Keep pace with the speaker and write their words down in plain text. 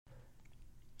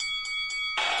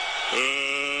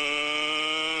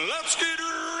Let's get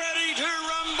ready to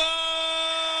rumble!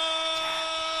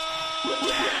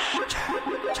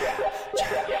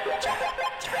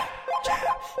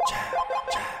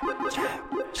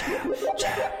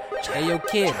 Hey, yo,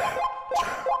 kid.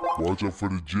 Watch out for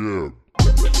the jab.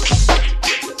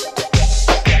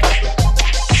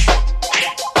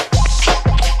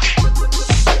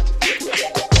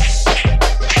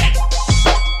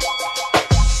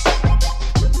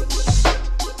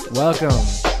 Welcome.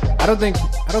 I don't think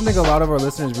a lot of our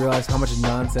listeners realize how much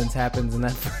nonsense happens in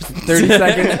that first 30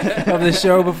 seconds of the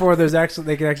show before they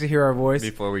can actually hear our voice.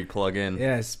 Before we plug in.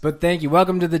 Yes, but thank you.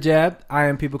 Welcome to The Jab. I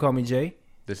am People Call Me Jay.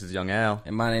 This is Young Al.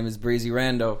 And my name is Breezy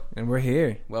Rando. And we're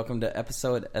here. Welcome to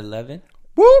episode 11.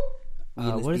 Whoop!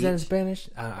 What is that in Spanish?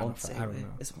 I don't know.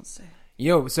 This won't say.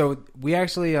 Yo, so we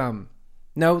actually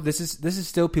no, this is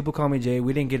still People Call Me Jay.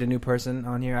 We didn't get a new person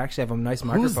on here. I actually have a nice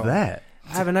microphone. Who's that?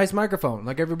 I have a nice microphone,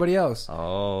 like everybody else.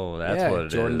 Oh, that's Yeah. what it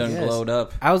Jordan is. done glowed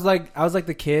up. I was like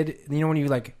the kid, you know,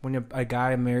 when a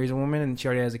guy marries a woman and she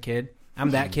already has a kid.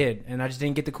 I'm that kid, and I just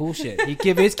didn't get the cool shit. He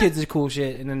give his kids the cool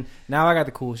shit, and then now I got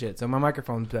the cool shit. So my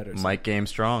microphone's better. So. Mic game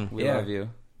strong. We Yeah. love you.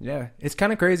 Yeah, it's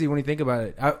kind of crazy when you think about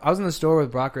it. I was in the store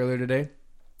with Brock earlier today,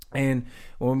 and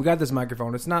when we got this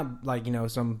microphone, it's not like, you know,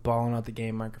 some balling out the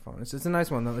game microphone. It's a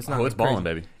nice one though. It's not. Oh, it's crazy. balling,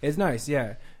 baby. It's nice,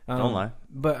 yeah. Don't lie.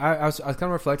 But I was kind of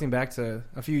reflecting back to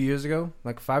a few years ago,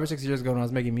 like 5 or 6 years ago when I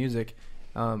was making music.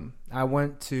 I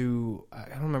went to, I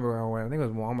don't remember where I went. I think it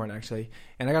was Walmart actually,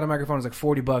 and I got a microphone. It was like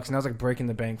 $40, and that was like breaking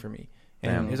the bank for me.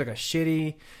 And Damn. it was like a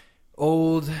shitty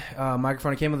old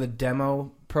microphone. It came with a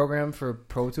demo program for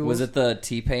Pro Tools. Was it the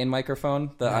T-Pain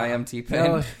microphone? The I am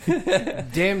T-Pain? No,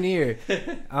 damn near.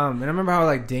 And I remember how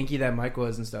like dinky that mic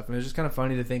was and stuff. And it was just kind of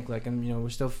funny to think like, and you know, we're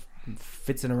still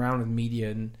fitzing around with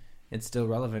media and it's still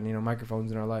relevant. You know,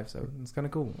 microphones in our life. So it's kind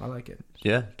of cool. I like it.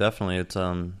 Yeah, definitely. It's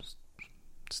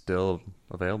still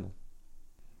available.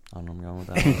 I don't know where I'm going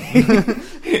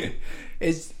with that.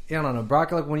 It's, I don't know,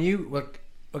 Brock. Like when you like,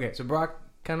 okay, so Brock,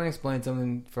 kind of explain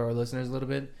something for our listeners a little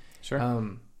bit. Sure.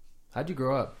 How'd you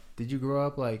grow up? Did you grow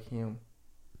up like, you know,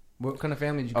 what kind of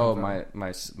family did you come Oh, from?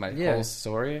 my Yeah. whole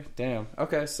story? Damn.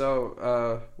 Okay,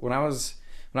 so when I was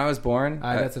born...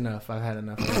 That's enough. I've had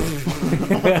enough.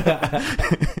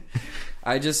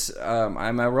 I just...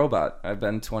 I'm a robot. I've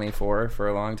been 24 for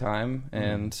a long time,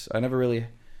 and I never really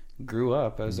grew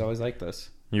up. I was always like this.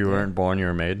 You weren't born, you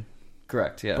were made?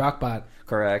 Correct, yeah. Brockbot.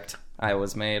 Correct. I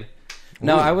was made.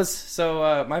 No, I was...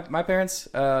 So, my parents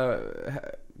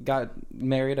got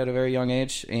married at a very young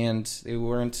age, and they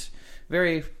weren't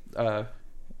very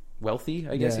wealthy,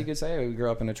 I guess Yeah. you could say. We grew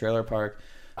up in a trailer park.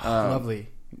 Lovely.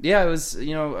 Yeah, it was,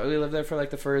 you know, we lived there for like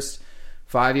the first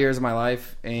 5 years of my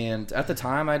life, and at the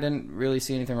time I didn't really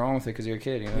see anything wrong with it because you're a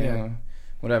kid, you know, Yeah. you know,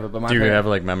 whatever. But my Do you parents- have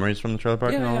like memories from the trailer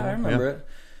park? and all? I remember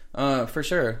it. For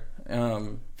sure. I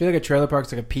feel like a trailer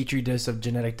park's like a petri dish of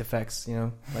genetic defects, you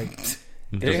know? Like,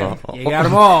 Just all- you got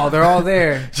them all. They're all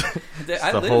there.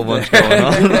 I the lived whole bunch there. going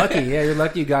on. You're lucky. Yeah, you're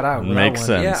lucky you got out. without Makes one.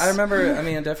 sense. Yeah, I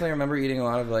definitely remember eating a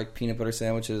lot of like peanut butter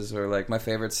sandwiches, or like my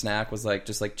favorite snack was like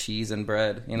just like cheese and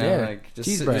bread, you know, Yeah, like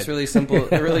cheese bread. just really simple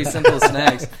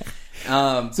snacks.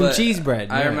 Some But cheese bread.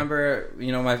 I yeah. remember,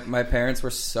 you know, my parents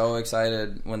were so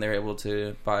excited when they were able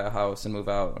to buy a house and move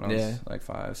out when I was like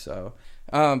 5. So,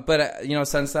 but you know,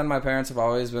 since then, my parents have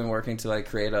always been working to like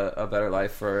create a better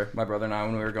life for my brother and I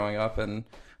when we were growing up, and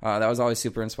that was always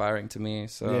super inspiring to me.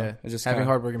 So, Yeah, it just having kinda,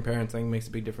 hardworking parents, I think, makes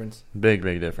a big difference. Big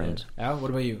difference. Al,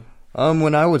 what about you?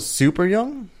 When I was super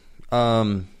young,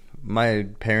 my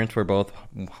parents were both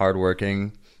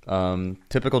hardworking.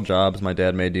 Typical jobs. My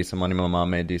dad made decent money. My mom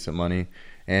made decent money.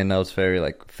 And I was very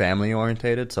like family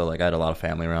orientated. So like I had a lot of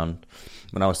family around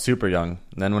when I was super young.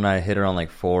 And then when I hit around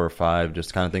like 4 or 5,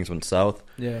 just kind of things went south.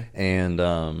 Yeah. And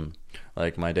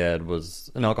like my dad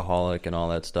was an alcoholic and all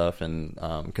that stuff, and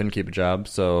couldn't keep a job.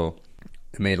 So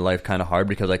it made life kind of hard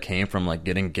because I came from like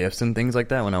getting gifts and things like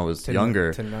that when I was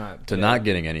younger to not. not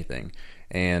getting anything.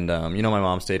 And you know, my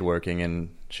mom stayed working,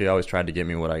 and she always tried to get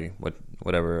me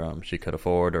whatever she could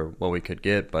afford or what we could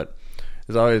get, but it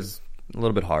was always a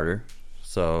little bit harder.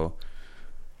 So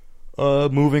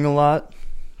moving a lot,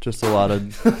 just a lot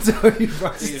of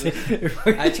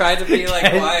I tried to be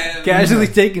like quiet, casually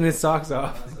taking his socks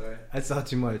off. I saw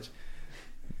too much.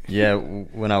 Yeah,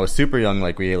 when I was super young,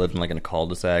 like we lived in like in a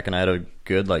cul-de-sac, and I had a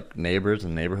good like neighbors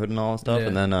and neighborhood and all that stuff. Yeah.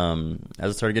 And then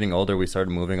as I started getting older, we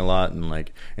started moving a lot and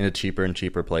like into cheaper and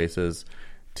cheaper places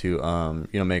to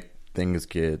you know, make things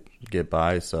get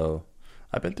by. So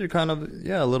I've been through kind of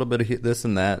a little bit of this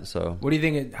and that. So What do you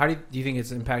think? How do you think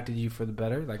it's impacted you for the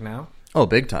better? Like now? oh,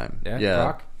 big time. Yeah.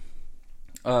 Brock?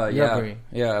 upbringing?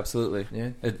 Yeah, absolutely. Yeah.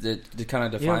 It kind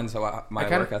of defines my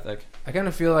work ethic. I kind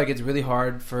of feel like it's really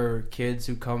hard for kids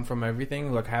who come from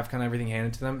everything, like have kind of everything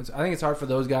handed to them. I think it's hard for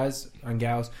those guys and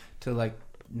gals to like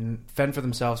fend for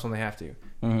themselves when they have to.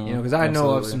 Mm-hmm. You know, because I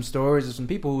know of some stories of some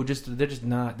people who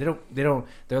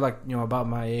they're like, you know, about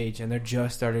my age, and they're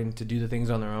just starting to do the things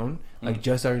on their own, like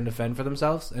just starting to fend for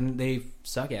themselves, and they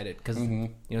suck at it because you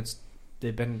know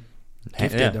they've been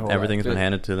gifted their whole everything's life. been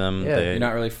handed to them. Yeah. You're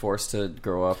not really forced to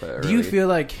grow up early. Do you feel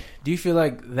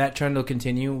like that trend will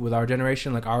continue with our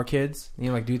generation, like our kids? You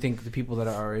know, like do you think the people that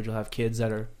are our age will have kids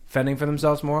that are fending for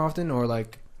themselves more often, or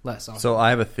like less often? So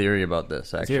I have a theory about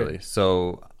this actually.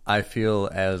 So I feel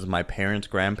as my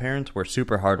grandparents were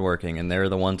super hardworking, and they're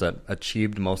the ones that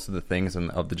achieved most of the things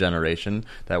of the generation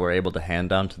that were able to hand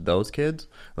down to those kids,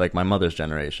 like my mother's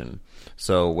generation.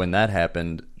 So when that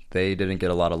happened, they didn't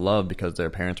get a lot of love because their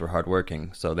parents were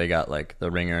hardworking. So they got like the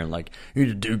ringer and like, you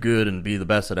need to do good and be the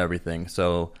best at everything.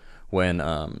 So when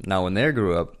they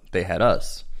grew up, they had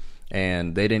us,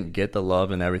 and they didn't get the love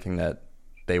and everything that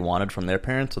they wanted from their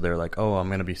parents. So they're like, oh, I'm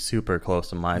going to be super close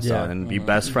to my son and be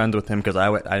best friends with him because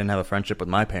I didn't have a friendship with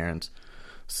my parents.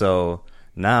 So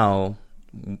now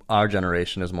our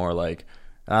generation is more like,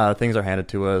 things are handed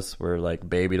to us. We're like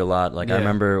babied a lot. Like I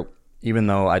remember, even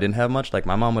though I didn't have much, like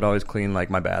my mom would always clean like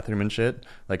my bathroom and shit.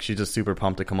 Like she's just super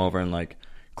pumped to come over and like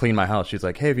clean my house. She's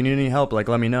like, hey, if you need any help, like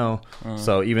let me know.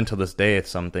 So even to this day,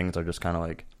 some things are just kind of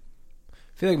like, I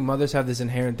feel like mothers have this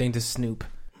inherent thing to snoop.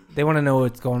 They want to know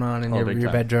what's going on in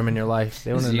your bedroom and your life.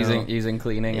 They want to know. Using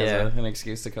cleaning as an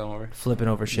excuse to come over. Flipping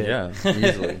over shit. yeah,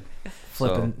 easily.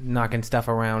 Knocking stuff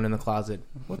around in the closet.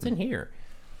 What's in here?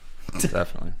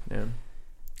 Definitely. Yeah.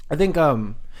 I think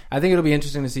it'll be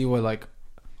interesting to see what like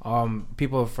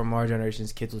people from our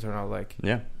generation's kids will turn out like.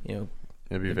 Yeah. You know,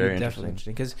 it'd be very definitely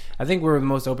interesting because I think we're the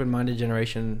most open-minded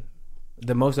generation,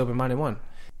 the most open-minded one.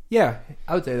 Yeah,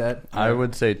 I would say that. I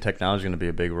would say technology is going to be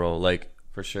a big role. Like,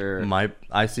 for sure.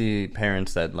 I see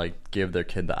parents that like give their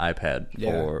kid the iPad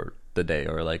for the day,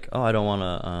 or like, oh, I don't want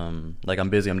to like I'm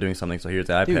busy, I'm doing something, so here's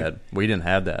the iPad. Dude, we didn't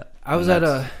have that. I was at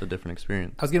a different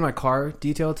experience. I was getting my car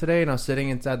detailed today, and I was sitting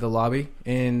inside the lobby,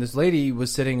 and this lady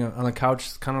was sitting on a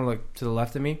couch kind of like to the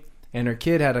left of me, and her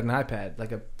kid had an iPad,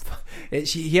 like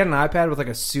he had an iPad with like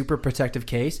a super protective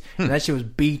case, and that shit was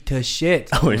beat to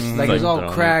shit. Like it was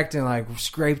all cracked and like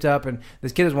scraped up, and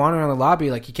this kid was wandering around the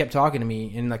lobby, like he kept talking to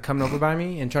me and like coming over by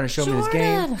me and trying to show me this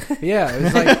game. Yeah, it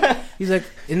was like he's like,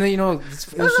 and then you know it was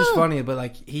just funny, but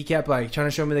like he kept like trying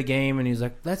to show me the game, and he was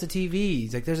like, "That's a TV."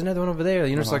 He's like, "There's another one over there,"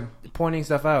 you know, just like pointing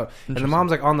stuff out, and the mom's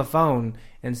like on the phone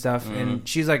and stuff, and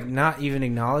she's like not even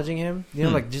acknowledging him, you know,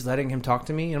 like just letting him talk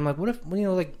to me, and I'm like, what if, you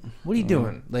know, like, what are you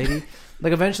doing, lady?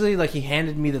 Like eventually, like he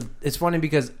handed me it's funny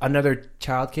because another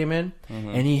child came in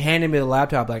and he handed me the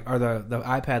laptop, like, or the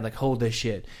iPad, like, hold this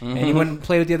shit, and he went and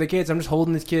played with the other kids. I'm just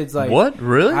holding this kid's like, what,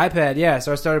 really? iPad, yeah.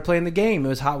 So I started playing the game. It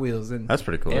was Hot Wheels, and that's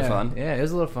pretty cool. Yeah, fun. Yeah, it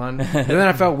was a little fun. And then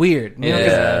I felt weird, you know,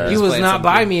 because he was not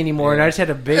by me anymore, and I just had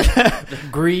a big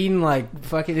green like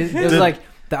fucking. It was like.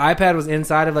 The iPad was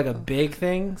inside of like a big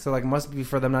thing, so like must be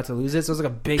for them not to lose it. So it was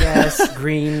like a big ass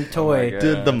green toy.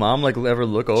 Did the mom like ever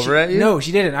look over at you? No,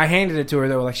 she didn't. I handed it to her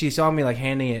though. Like she saw me like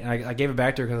handing it. And I gave it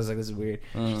back to her because I was like, "This is weird."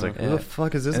 She's like, "Who the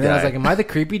fuck is this and guy?" Then I was like, "Am I the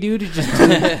creepy dude who's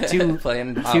just too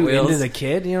playing Hot too Wheels? into the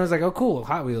kid?" You know, I was like, "Oh, cool,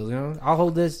 Hot Wheels. You know, I'll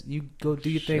hold this. You go do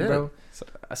your thing, bro."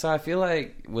 So I feel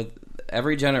like with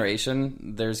every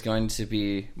generation, there's going to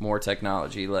be more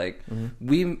technology. Like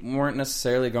we weren't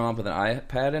necessarily growing up with an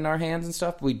iPad in our hands and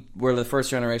stuff. We were the first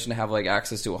generation to have like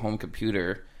access to a home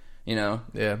computer. You know,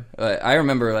 yeah. I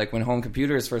remember like when home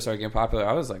computers first started getting popular.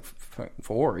 I was like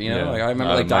 4. You know, Yeah. like I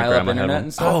remember like dial-up internet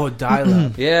and stuff. Oh,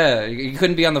 dial-up. Yeah, you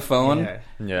couldn't be on the phone.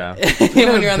 Yeah. When you're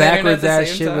on the internet at Backwards the ass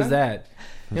same shit time. was that?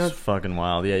 It was fucking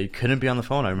wild. Yeah, you couldn't be on the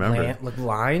phone. I remember. Like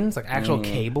lines, like actual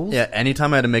cables. Yeah,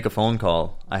 anytime I had to make a phone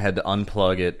call, I had to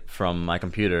unplug it from my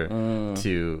computer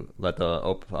to let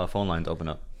the phone lines open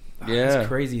up. Yeah, That's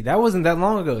crazy. That wasn't that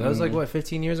long ago. That was like what,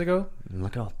 15 years ago.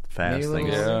 Look how fast Maybe a things.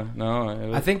 little- Yeah, no, it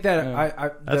was, I think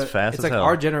that That's fast It's as like hell.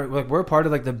 our generation. Like we're part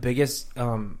of like the biggest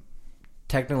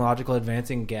technological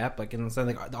advancing gap. Like in the sense,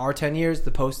 like our 10 years,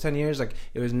 the post 10 years, like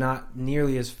it was not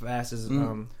nearly as fast as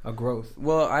a growth.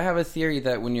 Well, I have a theory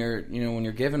that when you're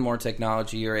given more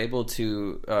technology, you're able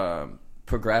to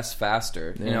progress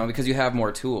faster. You know, because you have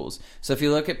more tools. So if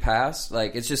you look at past,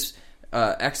 like it's just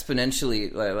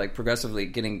exponentially, like progressively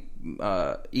getting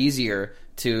easier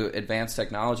to advance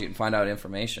technology and find out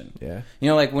information. Yeah. You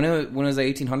know, like when it was the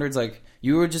 1800s, like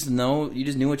you just knew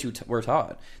what you were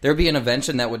taught. There'd be an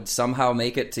invention that would somehow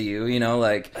make it to you. You know,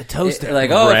 like a toaster. It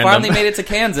Random. finally made it to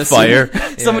Kansas. Fire.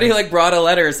 Somebody like brought a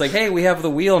letter. It's like, hey, we have the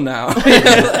wheel now.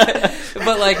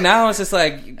 But like now it's just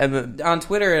like on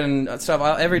Twitter and stuff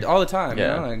all the time.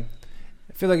 Yeah. You know? Like,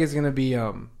 I feel like it's gonna be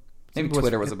maybe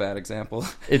Twitter was a bad example.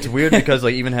 It's weird because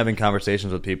like even having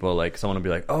conversations with people, like someone will be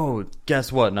like, "Oh,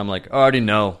 guess what?" And I'm like, "I already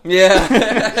know.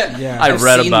 Yeah. Yeah. I I've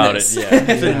read seen about this." it.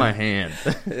 Yeah, it's in my hand."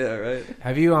 Yeah, right.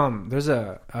 Have you there's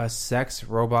a sex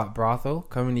robot brothel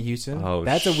coming to Houston. Oh,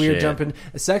 that's a weird shit. jump in.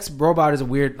 A sex robot is a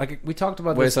weird, like we talked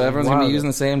about Wait, this. so everyone's a gonna while be ago. using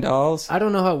the same dolls? I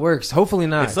don't know how it works. Hopefully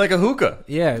not. It's like a hookah.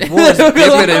 Yeah. Well, Dip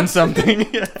it in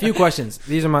something. a few questions.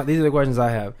 These are the questions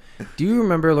I have. Do you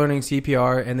remember learning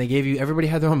CPR and they gave you, everybody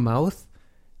had their own mouth?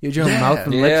 You had your own mouth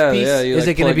and Yeah, lips piece? yeah, you, Is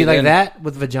like, it going to plug be it like in. that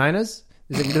with vaginas? Is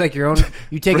it going to be like your own,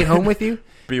 you take it home with you?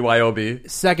 BYOB.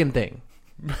 Second thing.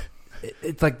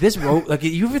 It's like this like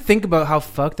you ever think about how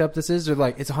fucked up this is? Or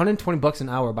like, it's $120 an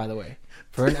hour, by the way.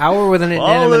 For an hour with an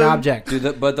inanimate object.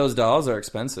 Dude, but those dolls are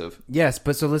expensive. Yes,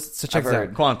 but so check I've this out.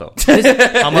 heard. Quanto.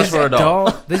 This, How much for a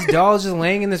doll? This doll is just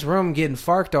laying in this room getting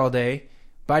farked all day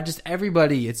by just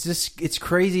everybody. It's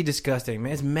crazy disgusting,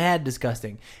 man. It's mad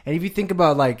disgusting. And if you think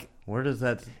about like Where does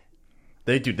that?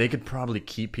 They could probably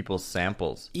keep people's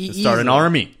samples to Easily. start an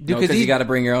army. Because these- you got to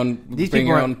bring your own. these Bring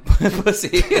people your own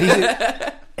pussy.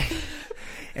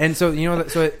 and so you know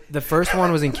so the first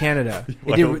one was in Canada.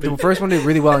 Wow. The first one did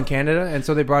really well in Canada, and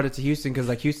so they brought it to Houston because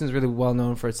like Houston's really well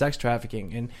known for sex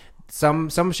trafficking, and some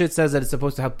shit says that it's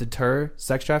supposed to help deter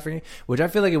sex trafficking, which I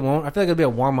feel like it won't. I feel like it'll be a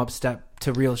warm up step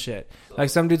to real shit. Like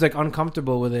some dude's like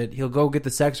uncomfortable with it, he'll go get the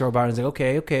sex robot and he's like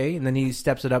okay, and then he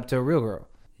steps it up to a real girl.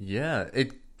 Yeah,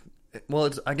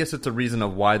 I guess it's a reason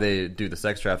of why they do the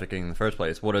sex trafficking in the first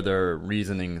place. What are their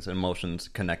reasonings and emotions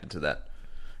connected to that?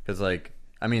 Because, like,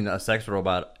 I mean, a sex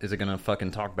robot, is it gonna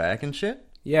fucking talk back and shit?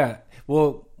 Yeah.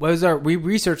 Well, we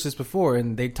researched this before,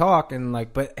 and they talk and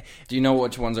like, but Do you know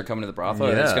which ones are coming to the brothel?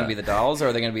 Are they just Yeah. going to be the dolls, or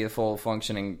are they going to be the full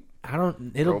functioning? I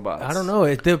don't. Robots. I don't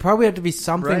know. There'll probably have to be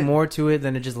something Right. more to it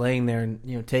than it just laying there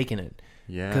and taking it.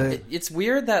 Yeah. 'Cause- It's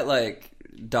weird that like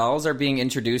dolls are being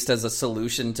introduced as a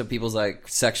solution to people's like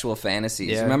sexual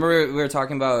fantasies. Yeah. Remember we were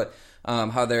talking about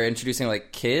how they're introducing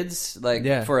like kids like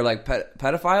Yeah. for like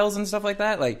pedophiles and stuff like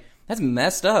that. Like that's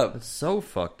messed up. It's so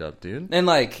fucked up, dude. And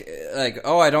like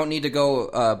oh, I don't need to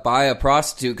go buy a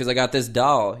prostitute because I got this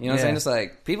doll. You know what I'm Yeah. saying? Just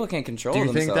like people can't control Do you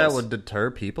themselves. think that would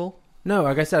deter people? No,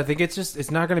 like I said, I think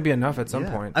it's not going to be enough at some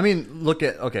Yeah. point. I mean, look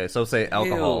at so say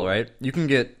alcohol, Ew. right? You can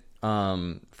get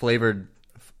flavored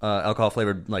alcohol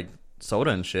flavored like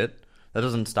soda and shit. That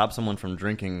doesn't stop someone from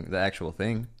drinking the actual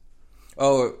thing.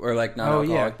 Oh, or like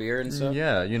non-alcoholic yeah. beer and stuff.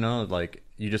 Yeah, you know, like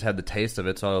you just had the taste of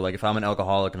it. So like if I'm an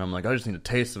alcoholic and I'm like, I just need a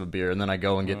taste of a beer, and then I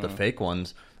go and get the fake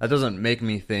ones, that doesn't make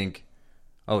me think,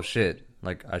 oh shit,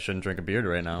 like I shouldn't drink a beer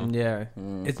right now. Yeah,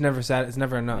 it's never sad. It's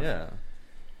never enough. Yeah.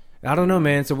 I don't know,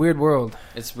 man. It's a weird world.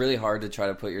 It's really hard to try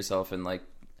to put yourself in like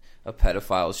a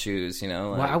pedophile's shoes. You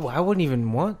know, like, I wouldn't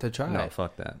even want to try. No,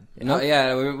 fuck that. you know,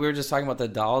 yeah, we were just talking about the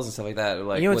dolls and stuff like that.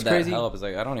 Like, You know what's would that crazy? help? It's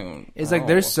like I don't even. It's know. like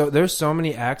there's so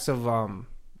many acts of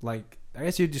like I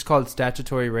guess you'd just call it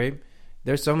statutory rape.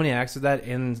 There's so many acts of that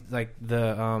in like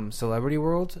the celebrity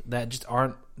world that just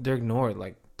aren't, they're ignored.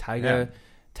 Like Tyga,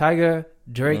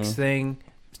 Drake's thing,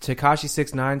 Tekashi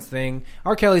 6ix9ine's thing,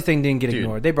 R. Kelly's thing didn't get Dude,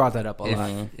 ignored. They brought that up a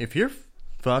lot. If you're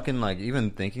fucking like even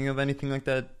thinking of anything like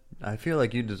that, I feel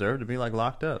like you deserve to be like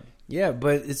locked up. Yeah,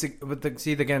 but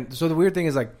see again. So the weird thing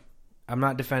is like, I'm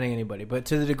not defending anybody, but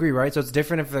to the degree, right? So it's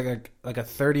different if like a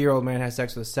 30-year-old man has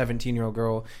sex with a 17-year-old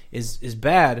girl is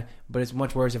bad, but it's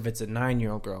much worse if it's a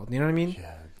 9-year-old girl. You know what I mean?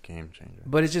 Yeah, game changer.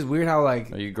 But it's just weird how like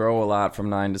You grow a lot from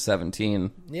 9 to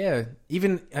 17. yeah,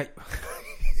 even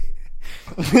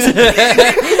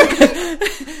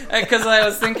Because I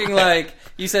was thinking, like,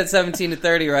 you said 17 to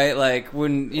 30, right? Like,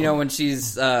 when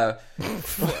she's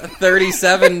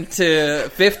 37 to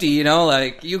 50, you know,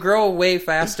 like, you grow way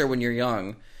faster when you're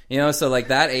young. You know, so, like,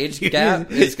 that age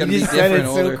gap is going to be different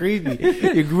older. So creepy.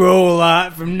 You grow a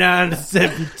lot from 9 to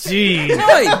 17. No,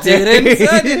 I didn't.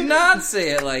 I did not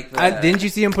say it like that. Didn't you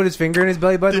see him put his finger in his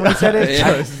belly button when he said it?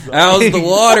 Yeah. How's the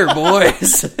water,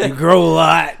 boys? You grow a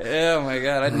lot. Oh, my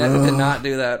God. I did not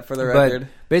do that, for the But record.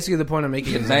 basically, the point I'm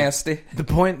making is like, Nasty. the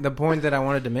point that I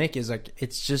wanted to make is like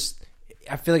it's just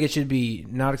I feel like it should be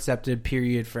not accepted,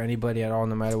 period, for anybody at all,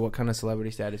 no matter what kind of celebrity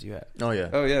status you have. Oh yeah.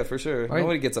 Oh yeah, for sure. Right.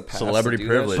 Nobody gets a pass. Celebrity to do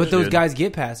privilege. That But those dude. guys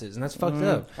get passes, and that's fucked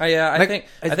up. Oh yeah, Like,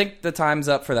 I think the time's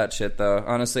up for that shit though.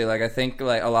 Honestly, like I think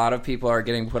like a lot of people are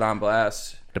getting put on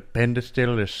blast. The pen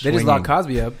still is They just locked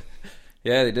Cosby up.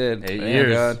 Yeah, they did. 8 Oh,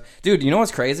 years. God. Dude, you know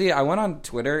what's crazy? I went on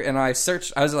Twitter and I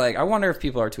searched. I was like, I wonder if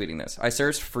people are tweeting this. I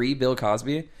searched "free Bill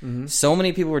Cosby." So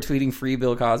many people were tweeting "free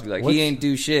Bill Cosby." Like What's- he ain't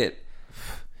do shit.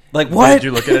 Like what? Did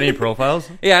you look at any profiles?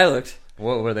 Yeah, I looked.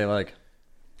 What were they like?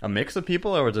 A mix of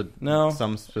people, or was it No,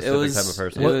 some It specific was type of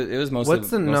person? It was mostly. What's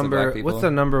the mostly number? black people. What's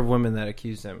the number of women that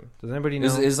accused him? Does anybody know?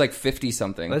 It was like 50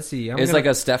 something. Let's see. It's like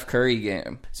a Steph Curry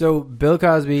game. So Bill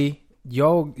Cosby,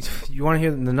 y'all, you want to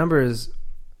hear the number is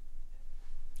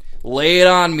Lay it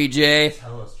on me, Jay.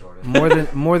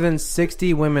 more than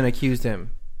 60 women accused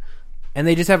him, and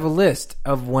they just have a list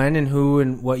of when and who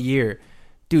and what year.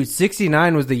 Dude,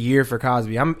 69 was the year for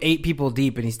Cosby. I'm 8 people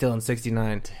deep, and he's still in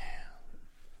 69. Damn.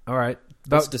 All right,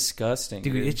 That's disgusting,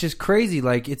 dude. dude. It's just crazy.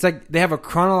 Like it's like they have a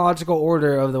chronological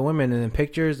order of the women and then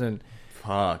pictures and.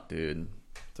 Fuck, dude.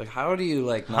 It's like, how do you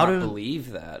like How not did-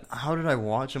 believe that? How did I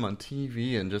watch him on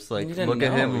TV and just like You didn't look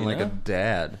at know, him you like know? a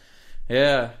dad?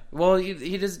 Yeah. Well,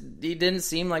 he didn't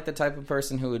seem like the type of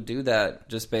person who would do that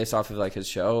just based off of like his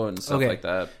show and stuff Okay. like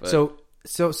that. But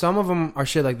So some of them are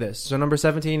shit like this. So number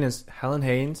 17 is Helen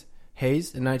Hayes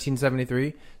in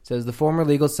 1973 says the former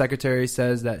legal secretary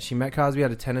says that she met Cosby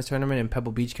at a tennis tournament in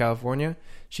Pebble Beach, California.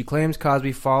 She claims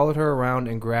Cosby followed her around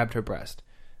and grabbed her breast.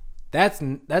 That's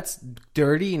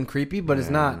dirty and creepy, but it's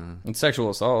not. it's sexual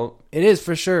assault. It is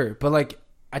for sure, but like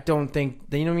I don't think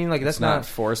you know what I mean. Like that's It's not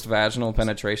forced vaginal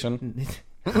penetration.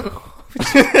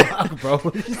 bro.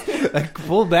 Like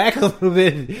pull back a little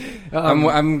bit.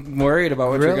 I'm worried about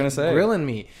what you're gonna say. Grilling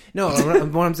me. No,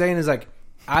 what I'm saying is like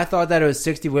I thought that it was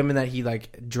 60 women that he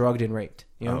like drugged and raped.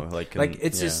 You know, Oh, like,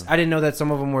 it's yeah. just I didn't know that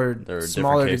some of them were There were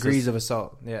smaller different cases. degrees of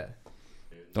assault. Yeah.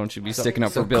 Don't you be sticking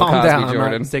up So for Bill calm Cosby, down. I'm not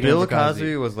Jordan. sticking Bill up for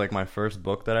Cosby was like my first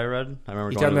book that I read. I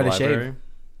remember You going to the talking about a shave? library.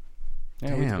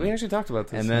 Yeah, Damn. we actually talked about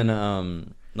this. And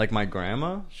then, like my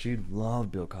grandma, she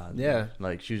loved Bill Cosby. Yeah.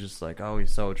 like she's just like, oh,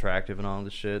 he's so attractive and all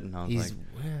this shit. And I was He's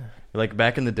like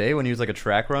back in the day when he was like a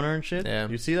track runner and shit. Yeah.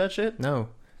 You see that shit? no.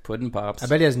 Pudding pops. I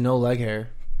bet he has no leg hair,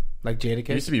 like He used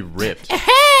Jadakiss. to be ripped.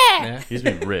 Yeah. He used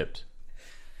to be ripped.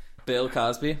 Bill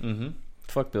Cosby. Mm-hmm.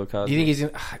 Fuck Bill Cosby. Do you think he's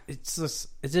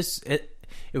gonna?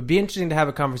 It would be interesting to have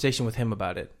a conversation with him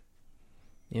about it.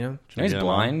 You know? No, he's Get him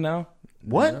blind now.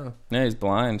 What? No. Yeah, he's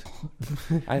blind.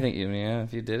 I think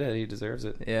if he did it, he deserves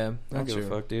it. Yeah, I don't that's give a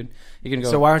true. fuck, dude. You can go.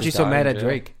 So why aren't just you so die mad in at jail.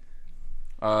 Drake?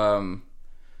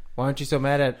 Why aren't you so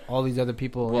mad at all these other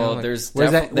people? You Well, know, like, there's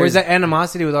where's that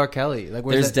animosity with R. Kelly? Like,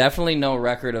 where's There's that? definitely no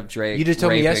record of Drake. You just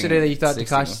told me raping yesterday that you thought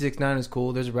 60. Tekashi 69 is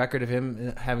cool. There's a record of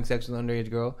him having sex with an underage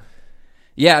girl.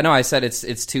 Yeah, no, I said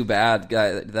it's too bad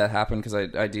that happened because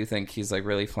I do think he's like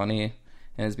really funny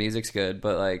and his music's good,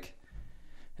 but like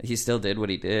he still did what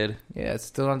he did. Yeah, it's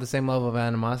still not the same level of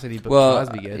animosity, but Well,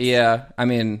 Cosby gets. yeah, I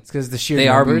mean, It's because the sheer they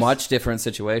numbers. are much different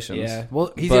situations. Yeah,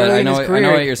 well, he's but early I in know his career. I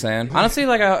know what you're saying. Honestly,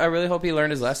 like I really hope he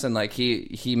learned his lesson. Like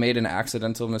he made an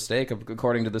accidental mistake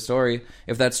according to the story.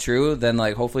 If that's true, then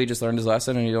like hopefully he just learned his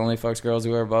lesson and he only fucks girls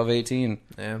who are above 18.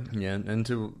 Yeah. Yeah, and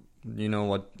to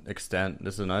what extent?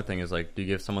 This is another thing. Is like, do you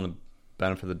give someone the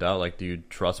benefit of the doubt? Like, do you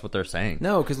trust what they're saying?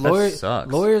 No, because That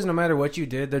sucks. lawyers, no matter what you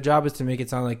did, their job is to make it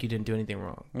sound like you didn't do anything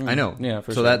wrong. I know. Yeah,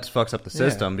 for so sure. that fucks up the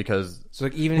system because So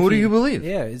like even Who if do he- you believe?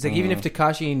 Yeah, it's like even if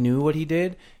Tekashi knew what he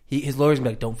did, his lawyers would be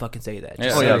like, "Don't fucking say that." Yeah,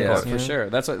 Just Oh, say yeah, it," of course. for you know? sure.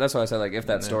 That's why I said like if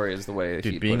that story is the way he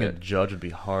dude, being put a it. judge would be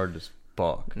hard as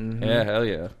fuck. Yeah, hell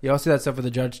yeah. You also see that stuff with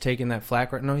the judge taking that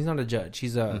flack. No, he's not a judge.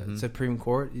 He's a Supreme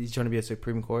Court. He's trying to be a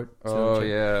Supreme Court. Oh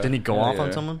yeah. Didn't he go Hell off on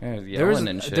yeah. someone? Yeah, There was, yelling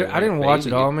and shit. I didn't like watch it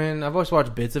crazy. all, man. I've always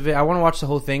watched bits of it. I want to watch the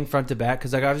whole thing front to back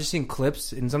because like I've just seen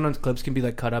clips, and sometimes clips can be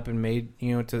like cut up and made,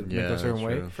 you know, to make Yeah, a certain that's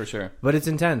way. true. for sure. But it's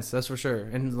intense, that's for sure.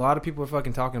 And a lot of people are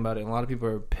fucking talking about it, and a lot of people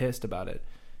are pissed about it.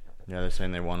 Yeah, they're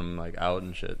saying they want him like out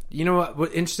and shit. You know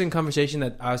what interesting conversation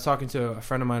that I was talking to a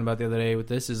friend of mine about the other day with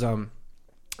this is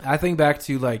I think back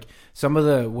to like some of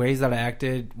the ways that I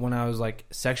acted when I was like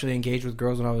sexually engaged with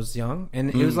girls when I was young, and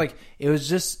it was like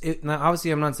now, obviously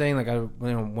I'm not saying like I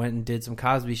went and did some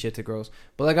Cosby shit to girls,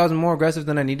 but like I was more aggressive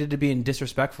than I needed to be and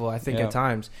disrespectful, I think, Yeah. at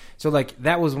times. So like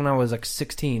that was when I was like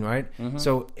 16, right?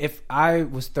 So if I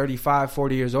was 35,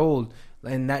 40 years old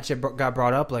and that shit got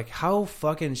brought up, like how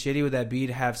fucking shitty would that be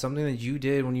to have something that you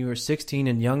did when you were 16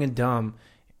 and young and dumb,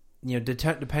 you know,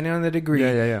 depending on the degree,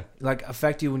 Yeah. like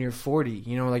affect you when you're 40,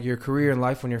 you know, like your career in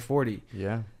life when you're 40,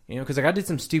 Yeah. you know, because like I did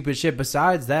some stupid shit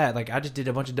besides that. Like I just did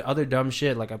a bunch of other dumb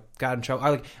shit. Like I got in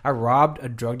trouble. I robbed a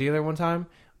drug dealer one time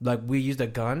like we used a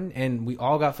gun and we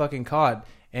all got fucking caught.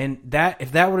 And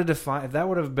if that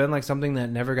would have been like something that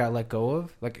never got let go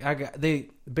of, like I got the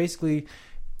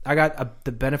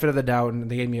benefit of the doubt, and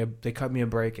they cut me a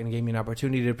break and gave me an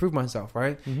opportunity to prove myself,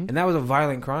 right? And that was a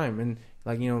violent crime, and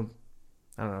like I don't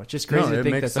know, it's just crazy to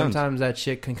think that sometimes that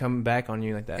shit can come back on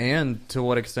you like that. And to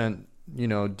what extent,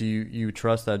 do you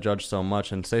trust that judge so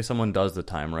much? And say someone does the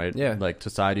time, right? Yeah. Like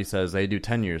society says they do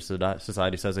 10 years,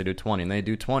 society says they do 20, and they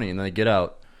do 20, and then they get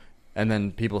out, and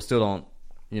then people still don't,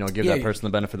 give that person the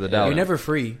benefit of the doubt. You're never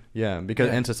free. Yeah, because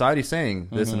and society's saying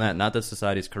this and that. Not that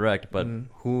society's correct, but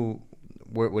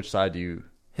which side do you?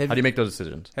 How do you make those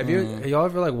decisions? Have y'all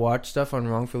ever like watched stuff on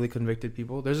wrongfully convicted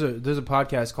people? There's a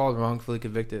podcast called Wrongfully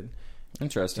Convicted.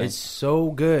 Interesting. It's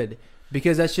so good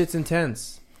because that shit's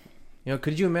intense.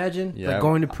 Could you imagine like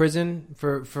going to prison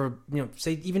for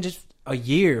say even just a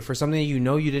year for something that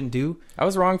you didn't do? I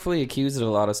was wrongfully accused of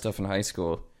a lot of stuff in high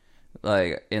school.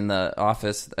 Like in the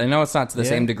office, I know it's not to the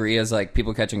same degree as like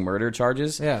people catching murder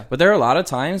charges. Yeah, but there are a lot of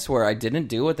times where I didn't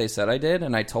do what they said I did,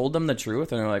 and I told them the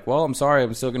truth, and they're like, "Well, I'm sorry,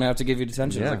 I'm still gonna have to give you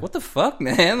detention." I was like, "What the fuck,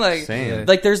 man?" Like,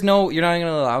 there's no, you're not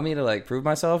gonna allow me to like prove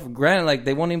myself. Granted, like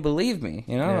they won't even believe me.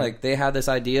 Like they had this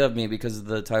idea of me because of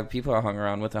the type of people I hung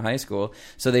around with in high school,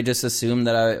 so they just assumed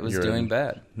that I was doing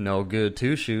bad. No good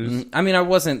two shoes. I mean, I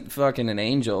wasn't fucking an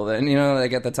angel then,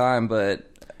 like at the time, but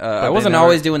I wasn't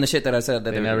always doing the shit that I said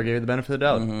that they never gave you the benefit of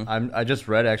the doubt. I just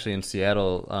read actually in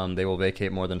Seattle, they will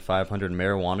vacate more than 500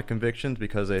 marijuana convictions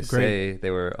because they say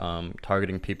they were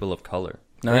targeting people of color.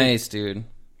 Nice, dude.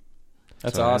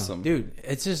 That's awesome. Dude,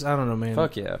 it's just, I don't know, man.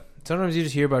 Fuck yeah. Sometimes you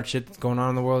just hear about shit that's going on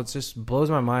in the world. It just blows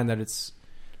my mind that it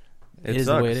is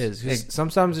the way it is.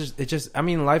 Sometimes it just, I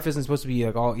mean, life isn't supposed to be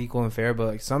like all equal and fair, but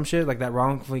like some shit, like that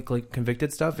wrongfully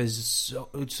convicted stuff is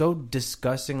so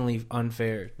disgustingly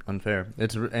unfair.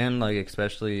 It's, and like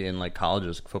especially in like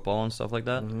colleges, football and stuff like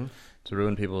that, to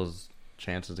ruin people's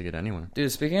chances to get anywhere.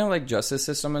 Dude, speaking of like justice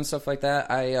system and stuff like that,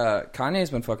 Kanye's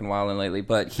been fucking wilding lately,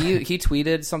 but he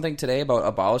tweeted something today about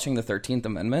abolishing the 13th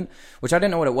Amendment, which I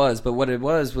didn't know what it was, but what it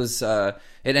was it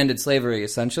ended slavery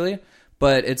essentially.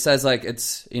 But it says like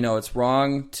it's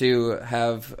wrong to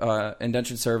have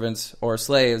indentured servants or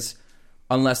slaves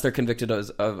unless they're convicted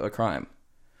of a crime,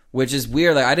 which is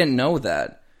weird. Like I didn't know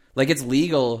that. Like it's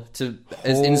legal to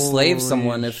enslave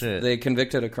someone if they're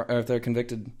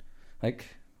convicted like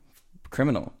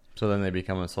criminal. So then they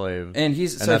become a slave, and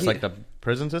that's like the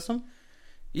prison system.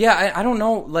 Yeah, I don't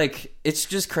know. Like it's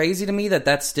just crazy to me that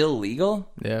that's still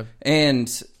legal. Yeah,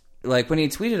 and. Like, when he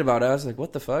tweeted about it, I was like,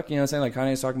 what the fuck? Saying, like,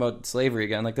 Kanye's talking about slavery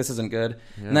again. Like, this isn't good.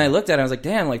 Yeah. And then I looked at it, I was like,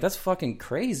 damn, like, that's fucking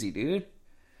crazy, dude.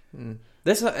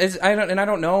 This is, I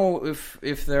don't know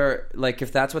if they're, like,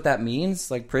 if that's what that means,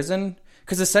 like, prison.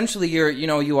 Because essentially,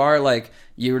 you are, like,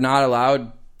 you're not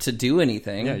allowed to do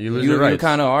anything. Yeah, you lose your rights. You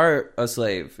kind of are a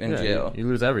slave in jail. You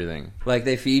lose everything. Like,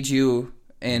 they feed you,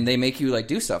 and they make you, like,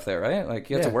 do stuff there, right? Like,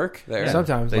 you have to work there. Yeah.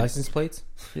 Sometimes, license plates.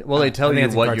 Well, they tell you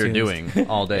what you're doing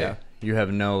all day. Yeah. You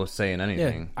have no say in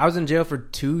anything. Yeah. I was in jail for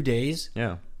 2 days.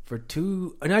 Yeah.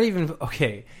 Not even,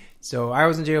 okay. So I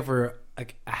was in jail for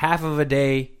like half of a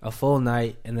day, a full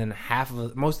night, and then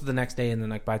most of the next day, and then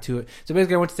like by 2. So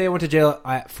basically I went to jail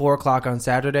at 4:00 on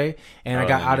Saturday, and I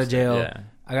got out of jail. Yeah.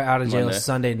 I got out of jail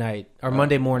Sunday night, or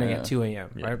Monday morning at 2 a.m.,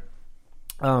 right?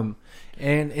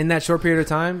 And in that short period of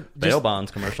time... Bail bonds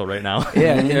commercial right now.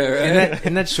 Yeah.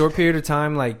 In that short period of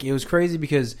time, like it was crazy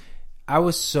because I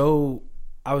was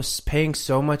paying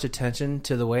so much attention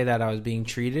to the way that I was being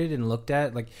treated and looked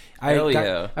at. Like I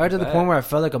got to the point where I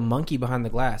felt like a monkey behind the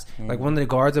glass. Like when the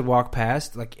guards would walk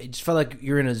past, like it just felt like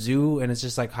you're in a zoo, and it's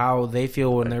just like how they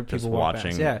feel when their people walk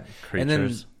past. Yeah, creatures. And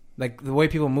then like the way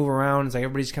people move around, it's like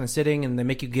everybody's kind of sitting, and they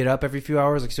make you get up every few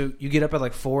hours. Like so, you get up at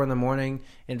like 4 a.m.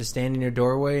 and just stand in your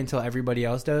doorway until everybody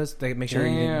else does. They make sure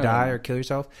you didn't die or kill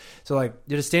yourself. So like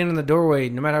you're just standing in the doorway.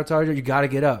 No matter how tired you are, you got to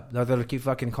get up. They'll keep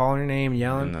fucking calling your name,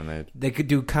 yelling. And then they could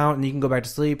do count, and you can go back to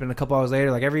sleep. And a couple hours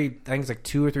later, like I think it's like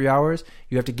 2 or 3 hours,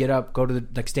 you have to get up, go to the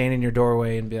like stand in your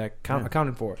doorway, and be like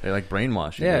accounted for. They like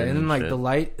brainwash you. Yeah, and then like the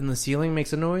light in the ceiling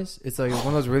makes a noise. It's like one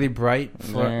of those really bright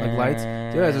like lights.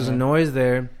 Yeah, there's a noise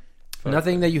there.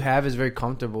 Nothing that you have is very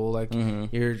comfortable. Like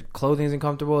your clothing isn't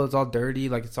comfortable. It's all dirty.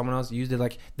 Like someone else used it.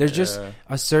 Like there's just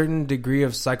a certain degree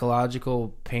of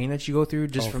psychological pain that you go through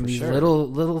just from these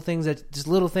little things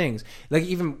little things. Like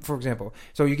even for example,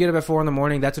 so you get up at 4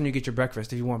 a.m. That's when you get your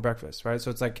breakfast if you want breakfast, right?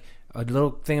 So it's like a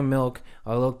little thing of milk,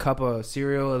 a little cup of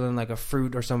cereal, and then like a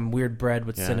fruit or some weird bread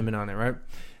with cinnamon on it, right?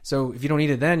 So if you don't eat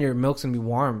it then, your milk's gonna be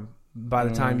warm by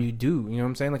the time you do. You know what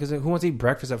I'm saying? Like, 'cause who wants to eat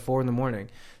breakfast at 4 a.m?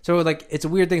 So like, it's a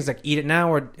weird thing. It's like, eat it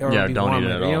now or Yeah, be don't warm eat it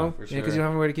later, at you all. know? For Yeah, sure. because you don't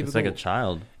have anywhere to keep It's it like cool. a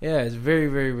child. Yeah, it's very,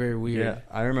 very, very weird. Yeah,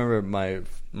 I remember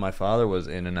my father was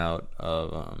in and out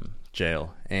of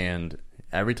jail, and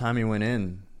every time he went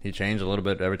in, he changed a little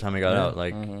bit. Every time he got out,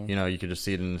 like you know, you could just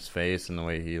see it in his face and the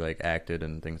way he like acted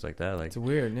and things like that. Like, It's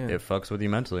weird, yeah. it fucks with you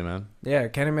mentally, man. Yeah, I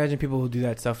can't imagine people who do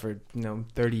that stuff for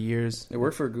 30 years. It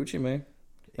worked for Gucci Mane.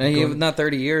 And he, not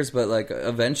 30 years, but like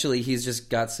eventually he's just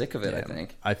got sick of it. I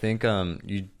think. I think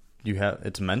you have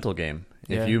it's a mental game.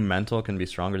 Yeah. If you mental can be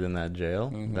stronger than that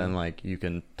jail, then like you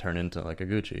can turn into like a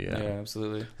Gucci. Yeah, Yeah.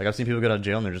 absolutely. Like I've seen people get out of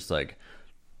jail and they're just like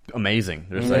amazing.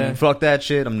 They're just Yeah. like, fuck that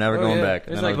shit. I'm never going back.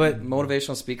 There's And like then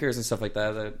motivational speakers and stuff like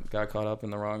that got caught up in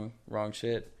the wrong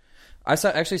shit. I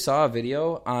actually saw a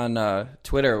video on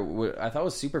Twitter. I thought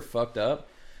was super fucked up.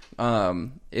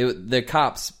 The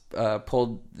cops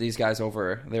pulled these guys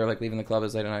over. They were like leaving the club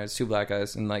as late at night. It was two black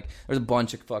guys, and like there's a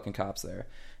bunch of fucking cops there,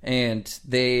 and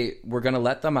they were gonna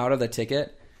let them out of the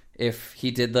ticket if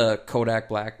he did the Kodak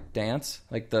Black dance,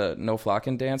 like the no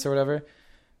flocking dance or whatever.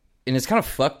 And it's kind of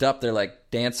fucked up. They're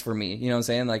like, dance for me, you know what I'm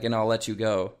saying? Like, and I'll let you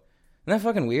go. Isn't that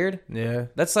fucking weird? Yeah.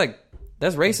 That's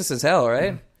racist as hell,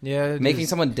 right? Yeah. Making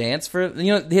someone dance for,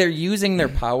 they're using their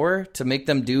power to make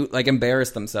them do, like, embarrass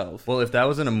themselves. well, if that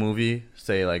was in a movie,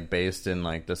 say like based in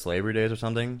like the slavery days or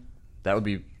something, that would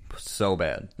be so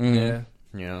bad. Yeah.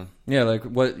 You know, Yeah, like,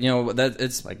 what, that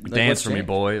it's like like, dance what's for me, changed?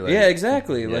 boy. Like, Yeah,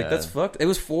 exactly. Like, yeah. that's fucked. It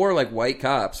was for, like, white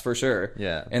cops, for sure.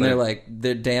 Yeah, And but- they're like,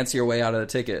 they dance your way out of the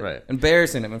ticket. Right.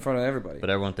 Embarrassing them in front of everybody. But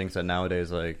everyone thinks that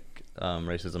nowadays like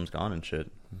racism's gone and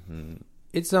shit.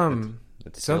 It's still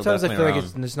sometimes I feel definitely like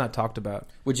it's just not talked about.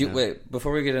 Would you, wait,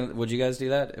 before we get in, would you guys do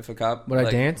that if a cop? Would I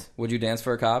dance? Would you dance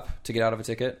for a cop to get out of a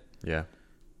ticket? Yeah.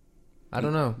 I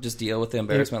don't know. Just deal with the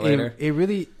embarrassment It later?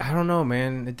 really, I don't know,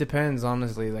 man. It depends,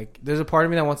 honestly. Like, there's a part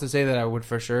of me that wants to say that I would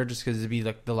for sure, just because it'd be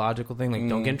like the logical thing. Like,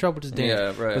 don't get in trouble, just dance. Yeah,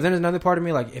 right. But then there's another part of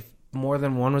me, like, if more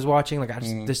than one was watching, like, I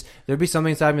just there'd be something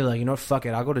inside me, like, you know what, fuck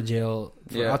it, I'll go to jail.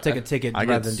 Yeah. I'll take a ticket I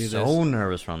rather get than do so this.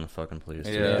 nervous around the fucking police.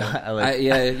 Yeah.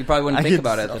 Yeah. You probably wouldn't I think get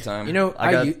about it so- at the time. You know,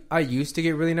 I I used to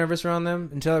get really nervous around them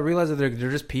until I realized that they're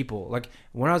just people. Like,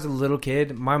 when I was a little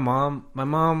kid, my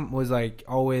mom was like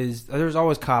always, there was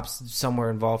always cops somewhere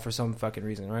involved for some fucking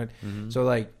reason, right? So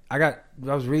like, I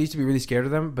used to be really scared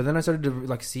of them, but then I started to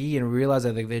like see and realize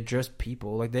that like, they're just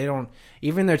people. Like, they don't,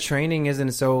 even their training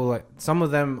isn't so like, some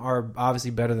of them are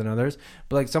obviously better than others,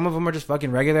 but like some of them are just fucking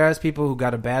regular ass people who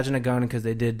got a badge and a gun because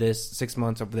they did this 6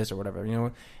 months of this or whatever, you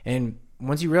know? And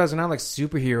once you realize they're not like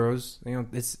superheroes, you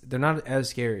know, they're not as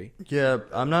scary. Yeah,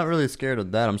 I'm not really scared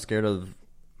of that. I'm scared of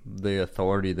the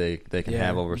authority they can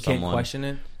have over you someone. Can't question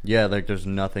it. Yeah, like there's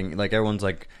nothing. Like everyone's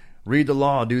like, read the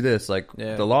law, do this. Like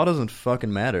Yeah. the law doesn't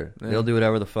fucking matter. Yeah. They'll do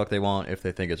whatever the fuck they want if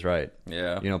they think it's right.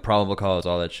 Yeah. You know, probable cause,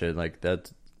 all that shit. Like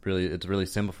it's really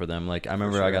simple for them. Like I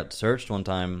remember I got searched one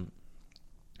time,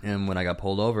 and when I got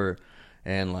pulled over,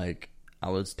 and like I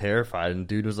was terrified, and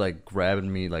dude was like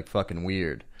grabbing me like fucking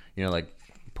weird. You know, like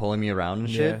pulling me around and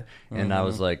shit. Yeah. And I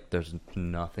was like, there's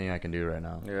nothing I can do right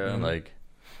now. Yeah. Like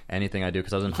anything I do,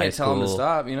 because I was in high Can't school. tell them to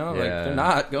stop, like Yeah. they're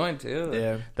not going to.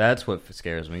 Yeah. That's what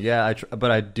scares me. Yeah,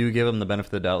 but I do give them the benefit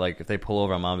of the doubt. Like if they pull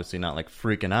over, I'm obviously not like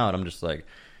freaking out. I'm just like,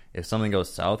 if something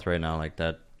goes south right now, like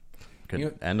that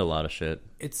could end a lot of shit.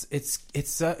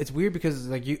 It's weird because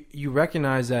like you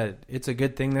recognize that it's a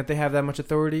good thing that they have that much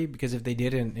authority, because if they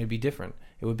didn't, it'd be different.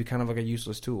 It would be kind of like a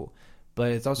useless tool.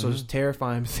 But it's also just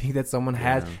terrifying to think that someone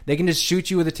has. They can just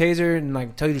shoot you with a taser and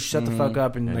like tell you to shut the fuck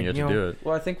up, and And like you have you to know, do it.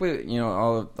 Well, I think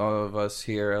all of us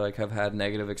here like have had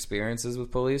negative experiences with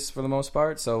police for the most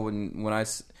part. So when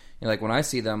I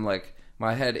see them, like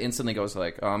my head instantly goes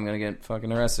like, oh, I'm gonna get fucking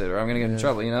arrested or I'm gonna get in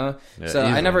trouble, you know. Yeah, So I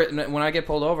easily. never, when I get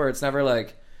pulled over, it's never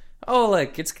like, oh,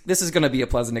 like this is gonna be a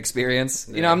pleasant experience.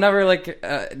 You know, I'm never like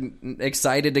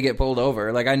excited to get pulled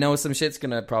over. Like I know some shit's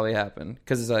gonna probably happen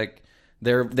because it's like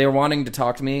they're wanting to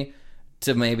talk to me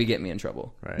to maybe get me in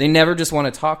trouble. Right. They never just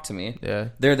want to talk to me. Yeah.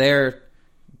 They're there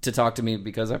to talk to me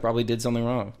because I probably did something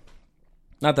wrong.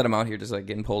 Not that I'm out here just like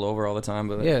getting pulled over all the time,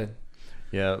 but yeah.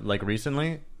 Yeah, like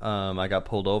recently, I got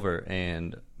pulled over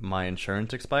and my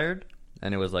insurance expired,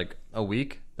 and it was like a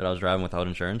week that I was driving without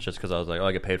insurance just because I was like, oh,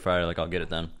 I get paid Friday, like I'll get it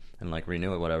then and like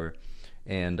renew it, whatever.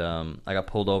 And I got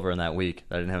pulled over in that week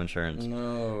that I didn't have insurance.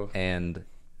 no. And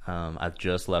I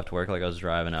just left work, like I was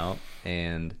driving out,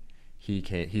 and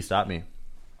he stopped me.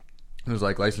 It was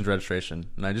like license registration,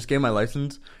 and I just gave my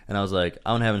license, and I was like,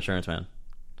 I don't have insurance, man.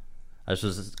 I was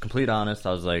just complete honest.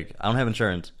 I was like, I don't have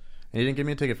insurance, and he didn't give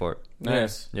me a ticket for it.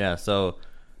 Nice. Yeah, so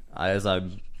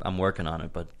I'm working on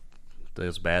it, but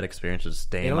those bad experiences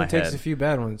stay It in my only takes head. a few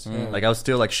bad ones. Yeah. Like I was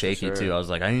still like shaky Sure. too. I was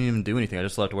like, I didn't even do anything. I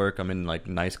just left work. I'm in like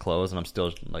nice clothes and I'm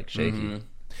still like shaky.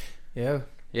 Yeah.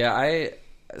 Yeah,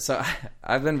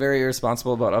 I've been very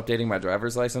irresponsible about updating my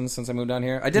driver's license since I moved down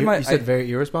here. I did You said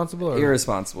very irresponsible? Or?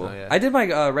 irresponsible. Oh, yeah. I did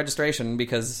my registration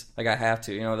because like I have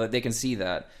to, that they can see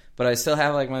that. But I still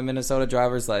have like my Minnesota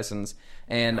driver's license,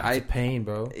 and It's a pain,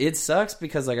 bro. it sucks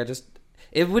because like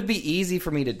it would be easy for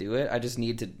me to do it. I just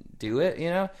need to do it,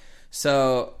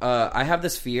 So I have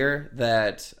this fear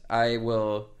that I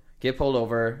will get pulled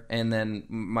over, and then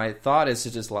my thought is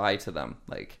to just lie to them.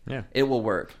 Like, it will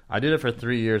work. I did it for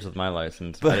 3 years with my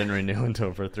license. I didn't renew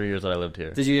until for 3 years that I lived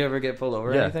here. Did you ever get pulled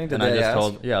over or anything? Did and they I ask?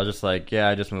 was just like,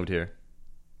 I just moved here.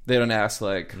 They don't ask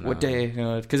like what day,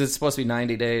 because it's supposed to be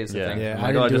 90 days. Yeah. I think. Yeah, I'm I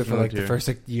like, didn't I do it just for like moved the here. first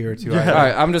year or two. All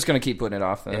right, I'm just gonna keep putting it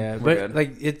off. Then. Yeah, We're but good.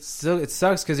 like it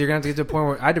sucks because you're gonna have to get to a point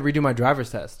where I had to redo my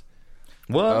driver's test.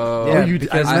 What? Oh, Yeah, I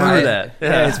because remember I- that.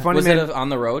 Yeah, it's funny, Was man. it on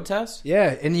the road test?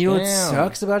 Yeah, and you know what Damn.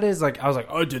 sucks about it is like I was like,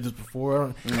 oh, I did this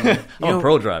before. I'm a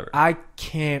pro driver. I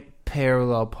can't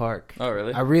parallel park. Oh,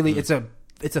 really? I really, it's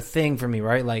a thing for me,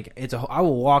 right? Like I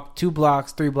will walk 2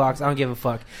 blocks, 3 blocks. I don't give a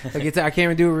fuck. Like I can't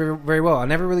even do it very well. I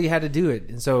never really had to do it,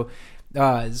 and so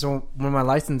when my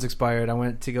license expired, I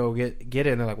went to go get it,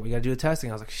 and they're like, "Well, you got to do a testing."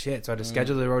 I was like, "Shit!" So I just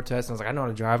scheduled the road test, and I was like, "I know how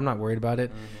to drive. I'm not worried about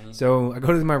it." So I go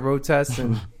to my road test,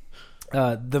 and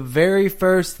the very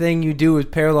first thing you do is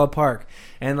parallel park,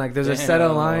 and like there's a set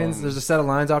of lines. There's a set of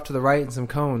lines off to the right and some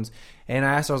cones. And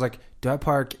I asked her, I was like, do I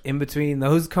park in between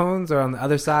those cones or on the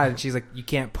other side? And she's like, you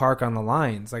can't park on the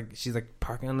lines. Like, she's like,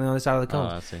 parking on the other side of the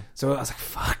cones. Oh, I see. So I was like,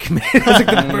 fuck, man. That was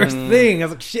like the first thing. I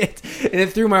was like, shit. And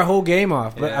it threw my whole game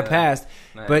off. But I passed.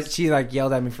 Nice. But she like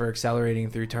yelled at me for accelerating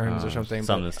through turns or something.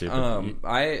 Something stupid.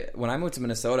 When I moved to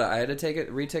Minnesota, I had to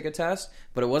retake a test,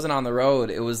 but it wasn't on the road.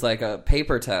 It was like a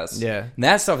paper test. Yeah. And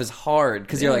that stuff is hard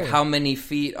because you're like, how many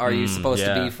feet are you supposed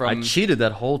to be from? I cheated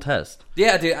that whole test.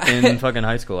 Yeah, dude. In fucking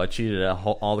high school, I cheated at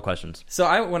all the questions.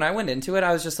 So when I went into it,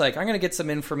 I was just like, I'm going to get some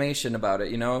information about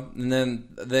it, And then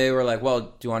they were like, well, do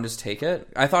you want to just take it?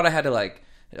 I thought I had to like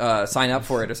sign up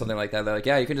for it or something like that. They're like,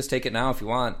 yeah, you can just take it now if you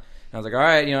want. And I was like, all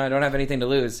right, I don't have anything to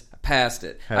lose. I passed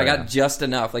it. I got just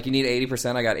enough. Like you need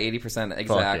 80%. I got 80%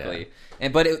 exactly. Yeah.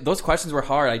 But those questions were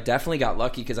hard. I definitely got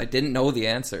lucky because I didn't know the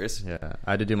answers. Yeah,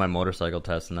 I had to do my motorcycle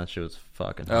test, and that shit was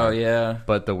fucking hard. Oh, yeah.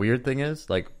 But the weird thing is,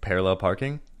 like, parallel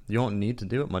parking, you don't need to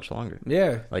do it much longer.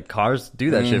 Yeah. Like, cars do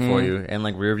that shit for you, and,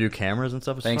 like, rear view cameras and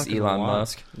stuff. Is Thanks, fucking Elon wild.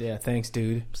 Musk. Yeah, thanks,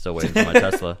 dude. Still waiting for my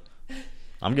Tesla.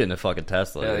 I'm getting a fucking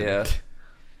Tesla. Hell dude. yeah.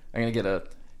 I'm going to get a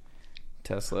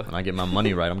Tesla. When I get my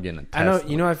money right, I'm getting a I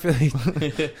Tesla. know. I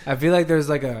feel like there's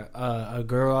like a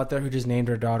girl out there who just named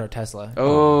her daughter Tesla.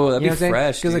 Oh, that'd You know be what I'm saying?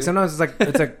 fresh, Because like dude. sometimes it's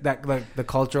like that like the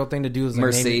cultural thing to do is like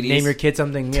Mercedes. name your kid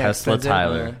something. Yeah, Tesla expensive.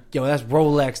 Tyler. Yo, that's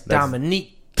Rolex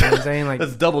Dominique. You know what I'm saying? Like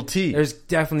That's double T. there's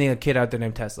definitely a kid out there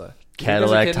named Tesla. There's a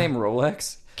Cadillac, kid named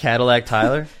Rolex. Cadillac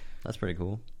Tyler. That's pretty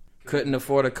cool. Couldn't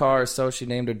afford a car, so she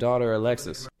named her daughter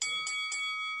Alexis.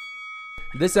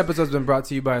 This episode's been brought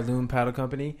to you by Loom Paddle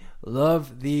Company.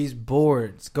 Love these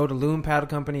boards. Go to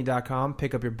loompaddlecompany.com,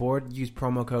 pick up your board, use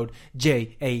promo code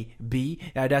JAB.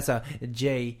 That's a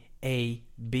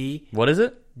JAB. What is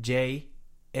it? JAB.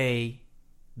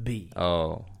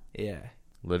 Oh, Yeah.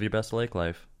 live your best lake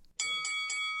life.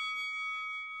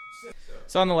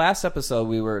 So on the last episode,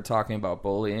 we were talking about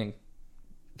bullying.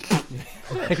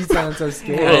 You sound so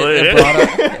scared.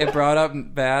 It brought up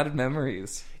bad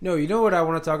memories. No, you know what I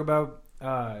want to talk about?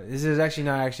 This is actually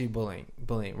not actually bullying.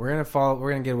 We're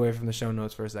gonna get away from the show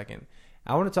notes for a second.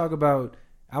 I want to talk about.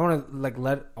 I want to like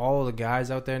let all the guys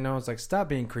out there know it's like stop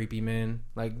being creepy, man.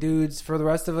 Like dudes, for the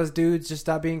rest of us dudes, just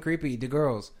stop being creepy. The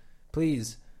girls,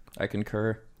 please. I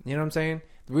concur. You know what I'm saying?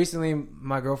 Recently,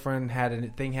 my girlfriend had a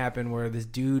thing happen where this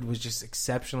dude was just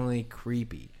exceptionally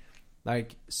creepy,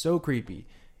 like so creepy,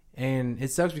 and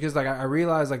it sucks because like I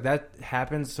realize like that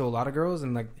happens to a lot of girls,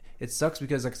 and like. It sucks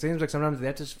because like it seems like sometimes they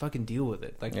have to just fucking deal with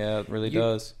it. Like Yeah, it really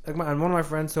does. Like one of my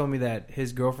friends told me that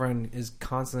his girlfriend is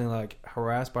constantly like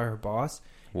harassed by her boss.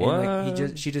 What? And,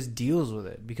 like she just deals with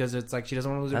it because it's like she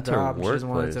doesn't want to lose That's her her job. She doesn't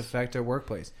want it to workplace. affect her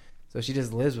workplace. So she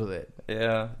just lives with it.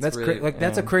 Yeah, That's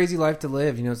that's a crazy life to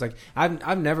live. You know, it's like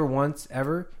I've never once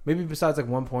ever, maybe besides like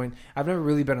one point, I've never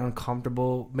really been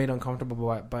made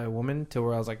uncomfortable by a woman to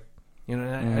where I was like, you know,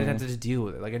 I didn't have to just deal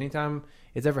with it. Like anytime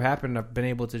it's ever happened, I've been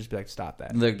able to just be like, stop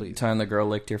that. The please. time the girl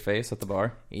licked your face at the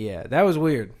bar. Yeah, that was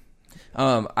weird.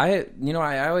 I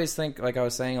always think, like I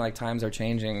was saying, like times are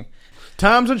changing.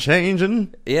 Times are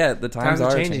changing. Yeah, the times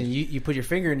are changing. You put your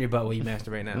finger in your butt while you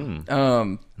masturbate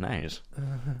now. Nice.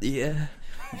 Yeah.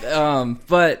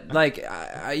 But like,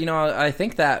 I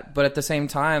think that, but at the same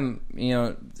time,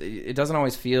 it doesn't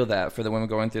always feel that for the women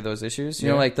going through those issues. You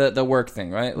know, like the work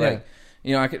thing, right? Like,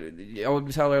 I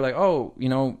would tell her like, oh,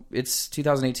 it's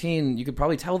 2018. You could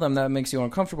probably tell them that makes you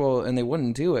uncomfortable, and they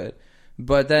wouldn't do it.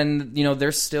 But then,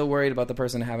 they're still worried about the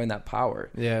person having that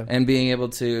power, and being able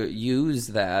to use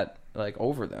that like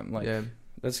over them. Like,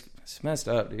 that's messed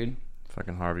up, dude.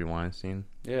 Fucking Harvey Weinstein.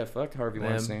 Yeah, fuck Harvey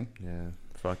Weinstein. Yeah,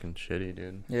 fucking shitty,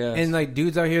 dude. Yeah, and like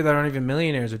dudes out here that aren't even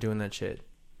millionaires are doing that shit.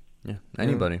 Yeah,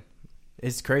 anybody.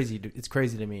 It's crazy. It's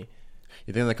crazy to me.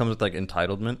 You think that comes with like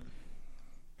entitlement?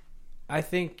 I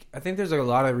think there's like a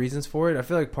lot of reasons for it. I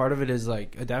feel like part of it is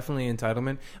like definitely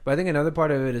entitlement, but I think another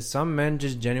part of it is some men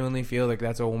just genuinely feel like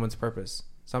that's a woman's purpose.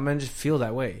 Some men just feel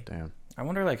that way. Damn. I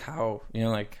wonder like how,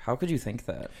 like how could you think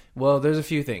that? Well, there's a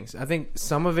few things. I think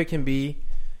some of it can be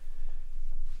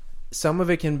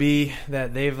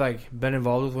that they've like been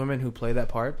involved with women who play that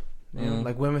part. You know,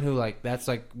 like women who like that's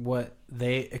like what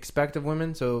they expect of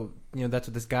women. So that's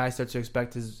what this guy starts to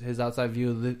expect. His outside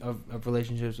view of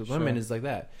relationships with women is like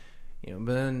that.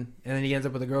 But then he ends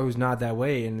up with a girl who's not that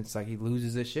way, and it's like he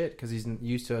loses his shit because he's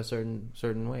used to a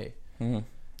certain way.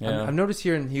 Yeah. I've noticed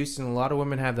here in Houston, a lot of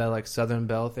women have that like Southern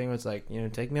Belle thing where it's like,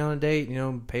 take me on a date,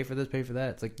 pay for this, pay for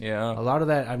that. It's like a lot of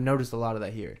that. I've noticed a lot of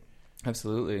that here.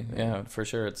 Absolutely. Yeah, for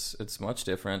sure. It's much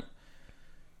different.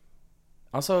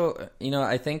 Also,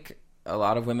 I think a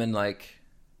lot of women like,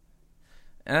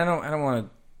 and I don't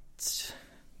want to,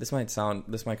 this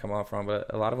might come off wrong, but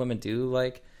a lot of women do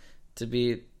like to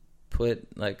be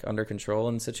put like under control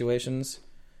in situations.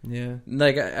 Yeah.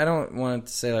 Like I don't want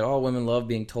to say like all women love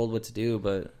being told what to do,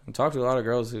 but I'm talking to a lot of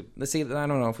girls who I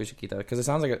don't know if we should keep that because it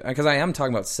sounds like because I am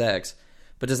talking about sex,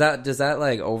 but does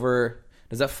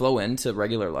that flow into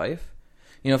regular life?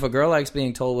 If a girl likes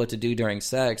being told what to do during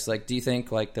sex, like do you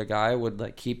think like the guy would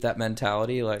like keep that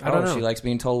mentality like she likes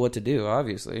being told what to do?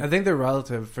 Obviously, I think they're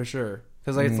relative for sure.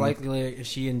 Because like it's likely if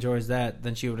she enjoys that,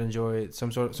 then she would enjoy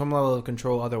some level of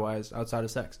control otherwise outside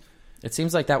of sex. It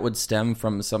seems like that would stem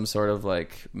from some sort of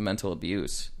like mental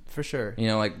abuse. For sure.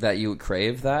 Like that you would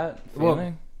crave that feeling?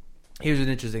 Well, here's an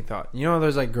interesting thought.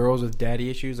 There's like girls with daddy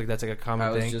issues, like that's like a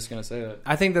common thing. I was just going to say that.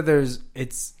 I think that there's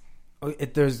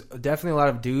definitely a lot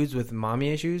of dudes with mommy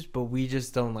issues, but we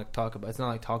just don't like talk about it. It's not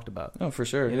like talked about. Oh, for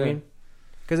sure. You know what I mean?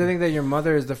 Because I think that your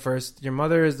mother is the first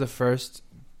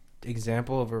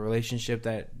example of a relationship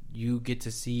that you get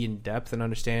to see in depth and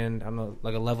understand on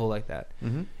like a level like that.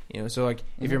 So like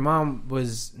if your mom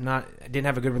didn't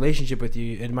have a good relationship with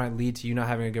you, it might lead to you not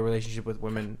having a good relationship with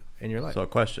women in your life. So a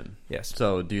question. Yes.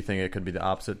 So do you think it could be the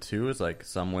opposite too? Is like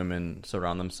some women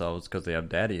surround themselves because they have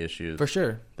daddy issues. For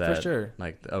sure.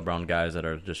 Like around guys that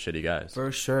are just shitty guys.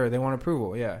 For sure. They want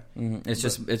approval. Yeah. It's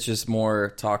just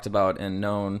more talked about and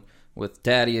known with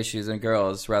daddy issues and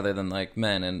girls rather than like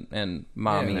men and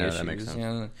mommy issues. That makes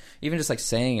sense. Even just like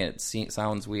saying it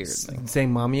sounds weird. Like,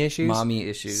 saying mommy issues? Mommy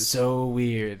issues. So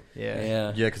weird.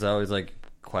 Yeah. Yeah, because I always like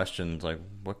questions like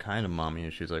what kind of mommy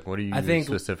issues? Like what are you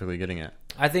specifically getting at?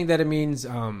 I think that it means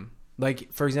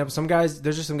like for example, there's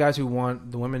just some guys who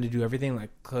want the women to do everything like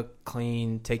cook,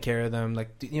 clean, take care of them, like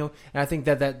and I think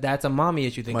that's a mommy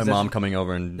issue thing. My mom coming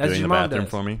over and doing the bathroom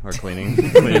for me or cleaning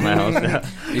my house. Yeah.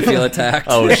 You feel attacked.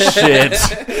 Oh shit!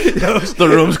 The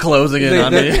room's closing in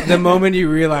on me. The moment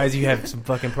you realize you have some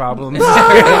fucking problems.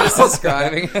 Just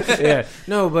describing. Yeah.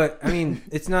 No, but I mean,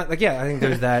 it's not like I think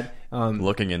there's that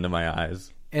looking into my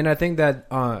eyes, and I think that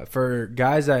for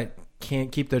guys that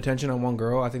can't keep their attention on one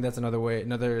girl, I think that's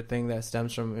another thing that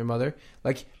stems from your mother,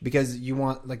 like because you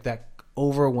want like that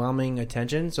overwhelming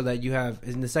attention, so that you have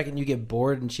in the second you get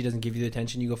bored and she doesn't give you the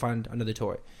attention, you go find another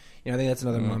toy. I think that's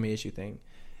another mommy issue thing.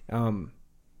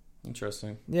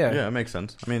 Interesting. Yeah, it makes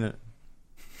sense. I mean,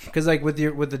 because like with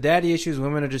the daddy issues,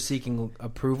 women are just seeking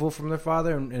approval from their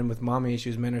father, and with mommy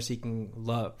issues, men are seeking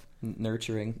love,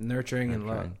 nurturing and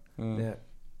love. Yeah.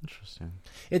 Interesting.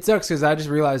 It sucks because I just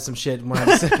realized some shit when I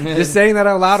was just saying that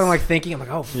out loud. I'm like thinking, I'm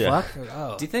like, oh fuck. Yeah.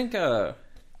 Oh. Do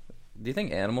you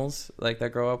think animals like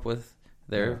that grow up with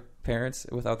their parents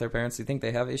without their parents? Do you think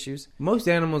they have issues? Most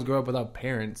animals grow up without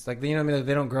parents. Like what I mean, like,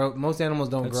 they don't grow. Most animals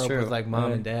don't grow up with like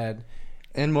mom and dad.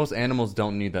 And most animals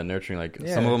don't need that nurturing. Like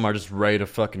some of them are just ready to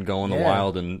fucking go in the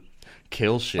wild and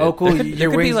kill shit. Oh, cool!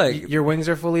 Your wings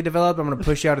are fully developed. I'm gonna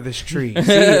push you out of this tree.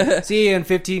 See you in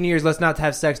 15 years. Let's not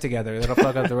have sex together. That'll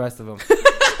fuck up the rest of them.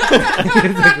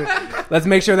 Let's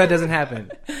make sure that doesn't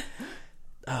happen.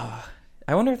 I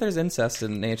I wonder if there's incest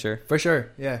in nature. For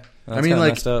sure, yeah. That's I mean, kinda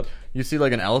like, messed up. you see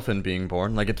like an elephant being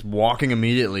born, like it's walking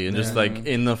immediately and just like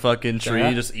in the fucking tree,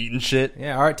 Yeah. just eating shit.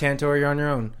 Yeah, all right, Tantor, you're on your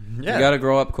own. Yeah. You got to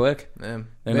grow up quick. Yeah.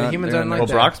 They're But not- humans they're aren't not- like Well,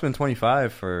 that. Brock's been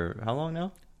 25 for how long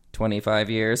now? 25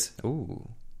 years. Ooh.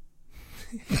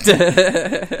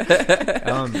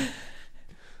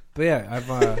 But yeah,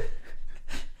 I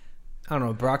don't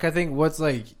know, Brock. I think what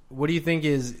do you think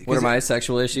is? What are my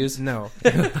sexual issues? No, I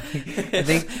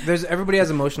think everybody has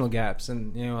emotional gaps,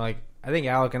 and like I think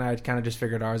Alec and I kind of just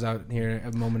figured ours out here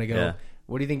a moment ago. Yeah.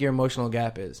 What do you think your emotional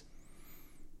gap is?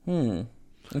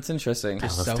 That's interesting.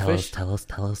 Selfish, Tell us.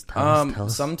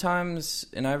 Sometimes,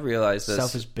 and I've realized this.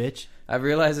 selfish bitch. I've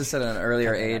realized this at an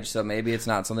earlier age, so maybe it's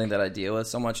not something that I deal with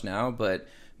so much now, but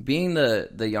being the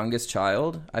youngest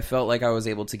child, I felt like I was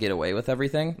able to get away with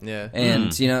everything. Yeah.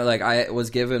 And, like, I was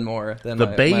given more than The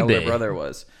my baby. older brother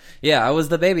was. Yeah, I was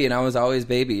the baby, and I was always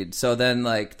babied. So then,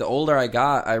 like, the older I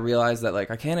got, I realized that,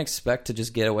 like, I can't expect to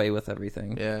just get away with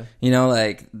everything. Yeah.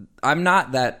 Like, I'm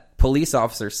not that police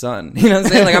officer's son. You know what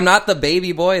I'm saying? Like, I'm not the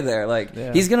baby boy there. Like,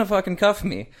 Yeah. he's gonna fucking cuff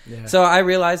me. Yeah. So I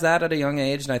realized that at a young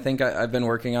age, and I think I've been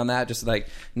working on that, just like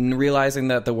realizing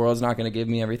that the world's not gonna give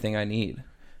me everything I need.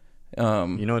 You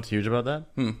know what's huge about that?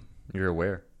 You're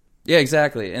aware. Yeah,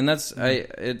 exactly, and that's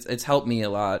it's helped me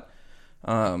a lot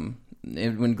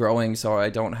when growing, so I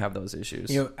don't have those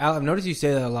issues. Al, I've noticed you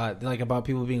say that a lot, like about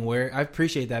people being aware. I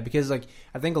appreciate that because, like,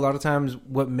 I think a lot of times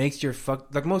what makes your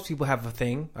like most people have a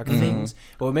thing, like things,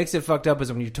 but what makes it fucked up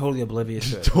is when you're totally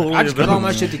oblivious to it. Totally Like, I just got all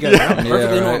my shit together. I'm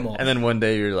perfectly right. normal. And then one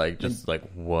day you're like, just like,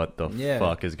 what the Yeah.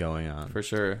 fuck is going on? For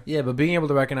sure. Yeah, but being able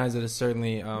to recognize it is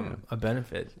certainly a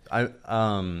benefit.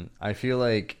 I feel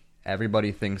like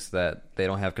everybody thinks that they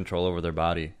don't have control over their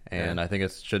body, and I think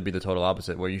it should be the total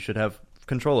opposite, where you should have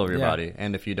control over your body,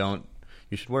 and if you don't,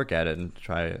 you should work at it and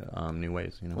try new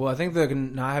ways. Well, I think that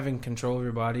not having control of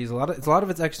your body is a lot of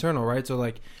it's external, right? So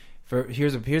like,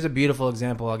 here's a beautiful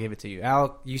example. I'll give it to you,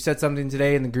 Alec. You said something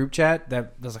today in the group chat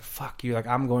that was like, "Fuck you!" Like,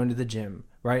 I'm going to the gym,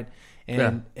 right?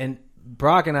 And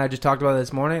Brock and I just talked about it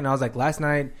this morning, and I was like, last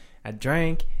night I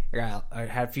drank, I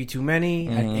had a few too many,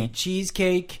 I ate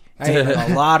cheesecake. I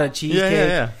ate a lot of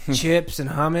cheesecake, chips, and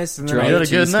hummus. And then You had a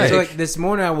good night. So like this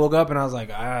morning, I woke up and I was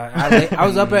like, I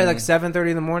was up at like 7:30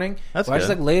 in the morning. That's so I just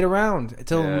good. like laid around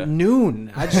until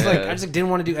noon. I just didn't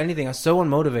want to do anything. I was so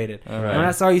unmotivated. And when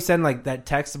I saw you send like that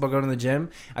text about going to the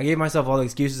gym, I gave myself all the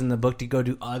excuses in the book to go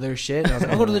do other shit. And I was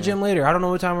like, I'll go to the gym later. I don't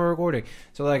know what time we're recording.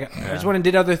 So like, I just went and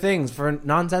did other things for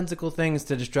nonsensical things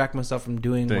to distract myself from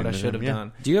doing what I should have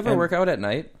done. Do you ever work out at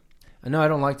night? No, I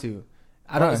don't like to.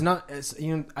 I don't. It's not. It's,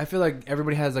 I feel like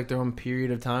everybody has like their own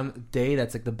period of time, day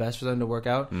that's like the best for them to work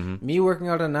out. Me working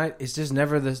out at night, it's just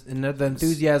never this. The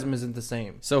enthusiasm isn't the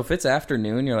same. So if it's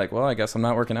afternoon, you're like, well, I guess I'm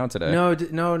not working out today.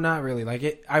 No, not really.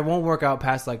 Like I won't work out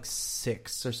past like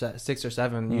 6 or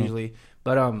 7 usually.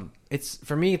 But it's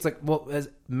for me. It's like, well, as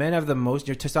men have the most.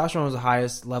 Your testosterone is the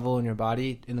highest level in your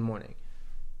body in the morning.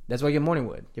 That's why you get morning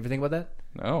wood. You ever think about that?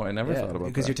 No, I never thought about that.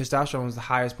 Because your testosterone is the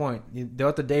highest point.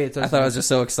 Throughout the day, it's. I thought I was just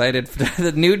so excited for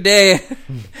the new day.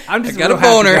 I'm just I got a a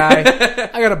boner. guy.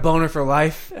 I got a boner for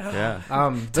life. Yeah.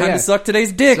 But Time to suck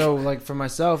today's dick. So like for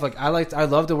myself, like I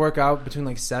love to work out between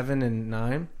like 7 and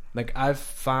 9. Like I've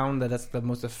found that that's the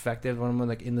most effective when I'm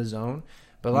like in the zone.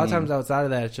 But a lot of times outside of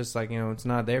that, it's just like it's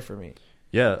not there for me.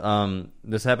 Yeah.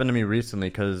 This happened to me recently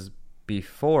because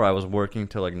before I was working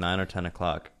till like 9 or 10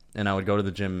 o'clock. And I would go to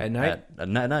the gym at night. At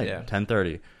night, Yeah.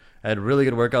 10:30. I had really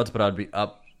good workouts, but I'd be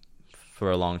up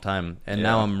for a long time. And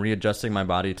now I'm readjusting my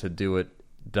body to do it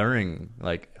during,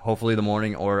 like, hopefully the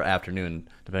morning or afternoon,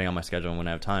 depending on my schedule and when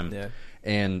I have time. Yeah.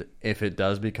 And if it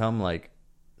does become, like,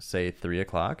 say 3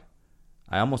 o'clock,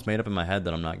 I almost made up in my head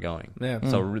that I'm not going. Yeah.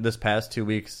 So this past 2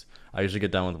 weeks, I usually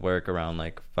get done with work around,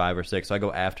 like, 5 or 6. So I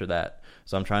go after that.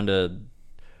 So I'm trying to...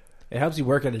 It helps you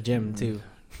work at a gym too.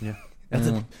 Yeah.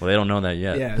 Well, they don't know that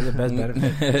yet. Yeah, it's the best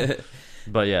benefit.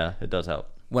 But yeah, it does help.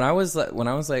 When I was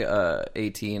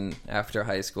 18 after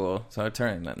high school, so I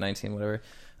turned 19, whatever.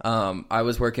 I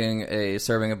was working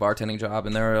serving a bartending job,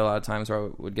 and there were a lot of times where I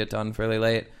would get done fairly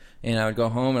late, and I would go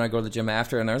home and I'd go to the gym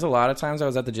after. And there was a lot of times I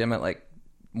was at the gym at like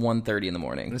 1:30 in the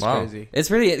morning. That's Wow. crazy. It's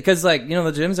really because the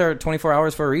gyms are 24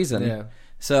 hours for a reason. Yeah.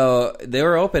 So they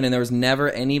were open and there was never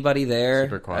anybody there.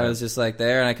 Super quiet. I was just like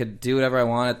there and I could do whatever I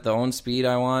want at the own speed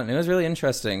I want. And it was really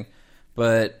interesting.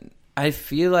 But I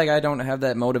feel like I don't have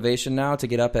that motivation now to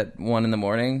get up at 1 in the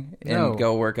morning and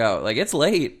go work out. Like it's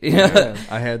late. Yeah.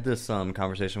 I had this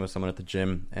conversation with someone at the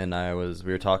gym, and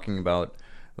we were talking about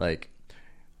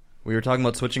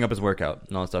switching up his workout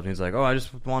and all that stuff. And he's like, "Oh, I just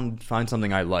want to find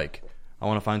something I like. I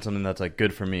want to find something that's like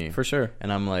good for me." For sure.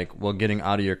 And I'm like, "Well, getting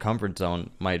out of your comfort zone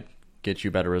might get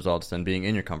you better results than being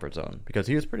in your comfort zone, because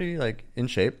he was pretty like in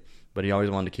shape, but he always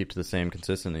wanted to keep to the same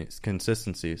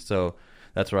consistency. So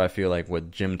that's where I feel like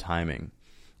with gym timing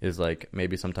is like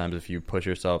maybe sometimes if you push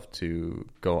yourself to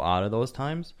go out of those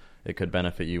times, it could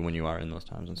benefit you when you are in those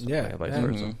times and stuff. Yeah, vice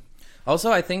versa. Mm-hmm.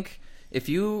 Also, I think if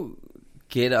you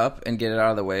get up and get it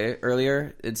out of the way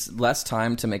earlier, it's less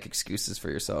time to make excuses for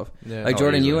yourself. Yeah. Like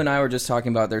Jordan, easily. you and I were just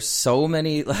talking about, there's so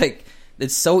many, like,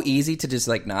 it's so easy to just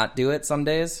like not do it some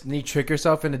days. And you trick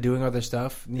yourself into doing other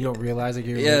stuff, and you don't realize that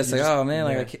you're. Yeah, it's you like, just- oh man,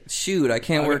 like I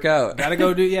can't work out. Gotta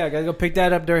go pick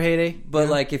that up during heyday. But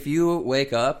like, if you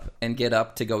wake up and get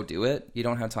up to go do it, you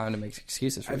don't have time to make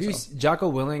excuses for Have yourself. you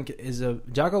Jocko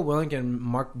Willink and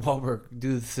Mark Wahlberg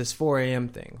do this 4 a.m.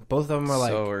 thing? Both of them are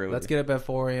like, So early. let's get up at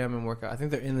 4 a.m. and work out. I think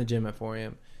they're in the gym at 4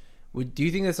 a.m. Do you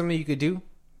think that's something you could do?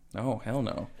 Oh hell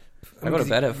no! I go to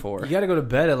bed at 4. You got to go to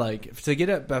bed at to get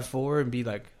up at 4 and be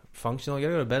like functional. You got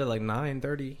to go to bed at like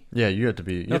 9:30. Yeah, you have to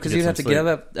be. No, because you'd have to get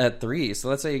up at 3. So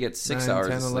let's say you get 6 9, hours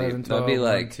 10, of sleep. 11, 12, That'd be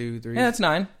 1, like 2, 3. Yeah, it's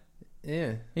 9.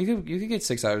 Yeah. You could get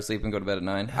 6 hours of sleep and go to bed at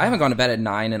 9. I haven't gone to bed at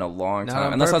 9 in a long Not time,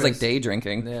 on unless I was like purpose. day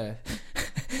drinking, Yeah.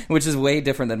 which is way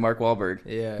different than Mark Wahlberg.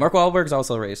 Yeah. Mark Wahlberg's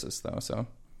also racist though, so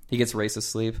he gets racist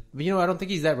sleep. But I don't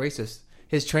think he's that racist.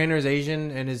 His trainer is Asian,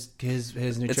 and his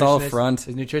nutritionist. It's all front.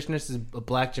 His nutritionist is a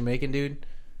black Jamaican dude.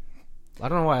 I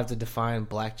don't know why I have to define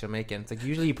black Jamaican. It's like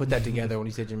usually you put that together when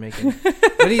you say Jamaican,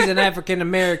 but he's an African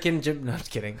American. No, I'm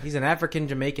just kidding. He's an African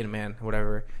Jamaican man,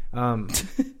 whatever. But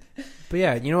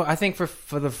yeah, I think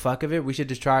for the fuck of it, we should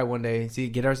just try it one day.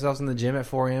 Get ourselves in the gym at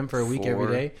 4 a.m. for a week every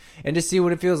 4. day, and just see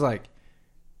what it feels like.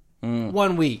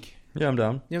 1 week. Yeah, I'm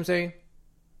down. You know what I'm saying?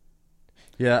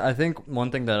 Yeah, I think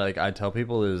one thing that like I tell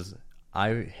people is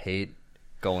I hate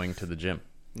going to the gym.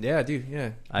 Yeah, dude. Yeah.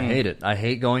 I hate it. I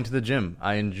hate going to the gym.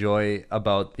 I enjoy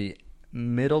about the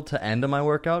middle to end of my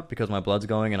workout because my blood's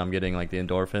going and I'm getting like the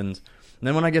endorphins. And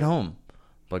then when I get home,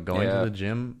 but going to the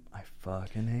gym, I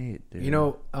fucking hate, dude.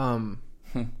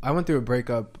 I went through a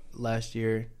breakup last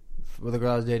year with a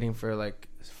girl I was dating for like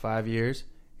 5 years,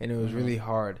 and it was really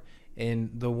hard. And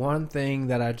the one thing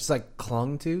that I just like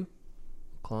clung to,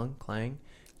 Clinkety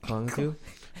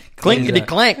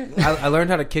clank. I learned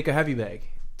how to kick a heavy bag,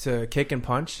 to kick and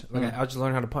punch. Like I just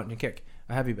learned how to punch and kick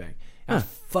a heavy bag. And I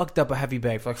fucked up a heavy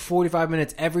bag for like 45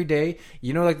 minutes every day.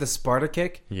 Like the Sparta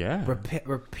kick? Yeah.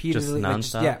 Repeatedly.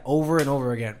 Just nonstop? Over and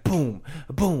over again. Boom,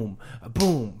 boom,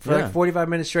 boom. For like 45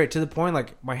 minutes straight, to the point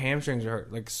like my hamstrings are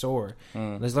hurt, like sore.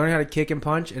 I was learning how to kick and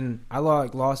punch, and I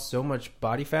lost so much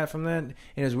body fat from that. And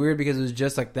it was weird because it was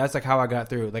just like, that's like how I got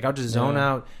through. Like I'll just zone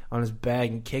out on this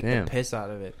bag and kick the piss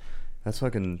out of it. That's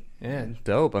fucking Yeah.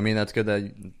 dope. I mean, that's good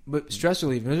that But stress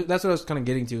relief, that's what I was kind of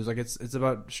getting to. Is like it's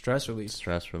about stress relief.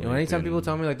 stress relief. Anytime dude. people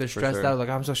tell me like they're stressed sure. out, like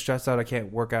I'm so stressed out I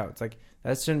can't work out. It's like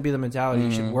that shouldn't be the mentality.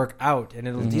 You should work out and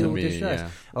it'll deal with your stress. yeah.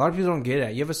 A lot of people don't get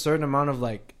it. You have a certain amount of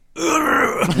like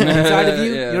inside of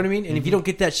you. Yeah. You know what I mean? And if you don't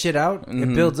get that shit out,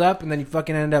 it builds up, and then you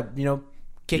fucking end up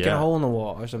kicking a hole in the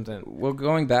wall or something. Well,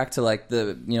 going back to like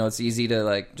it's easy to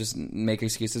like just make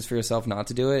excuses for yourself not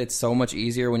to do it. It's so much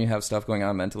easier when you have stuff going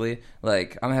on mentally.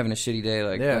 Like I'm having a shitty day,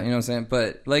 like you know what I'm saying.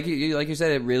 But like you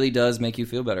said, it really does make you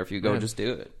feel better if you go just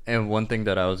do it. And one thing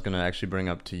that I was gonna actually bring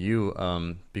up to you,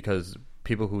 because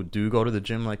people who do go to the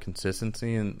gym like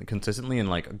consistently and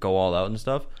like go all out and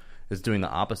stuff, is doing the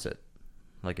opposite,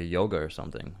 like a yoga or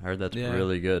something. I heard that's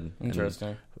really good. Interesting.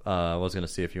 And, I was gonna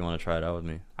see if you want to try it out with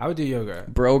me. I would do yoga.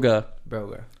 Broga,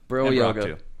 Bro. And bro Brock, yoga.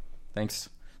 too. Thanks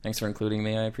for including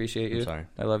me. I appreciate you. I'm sorry.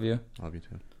 I love you. Love you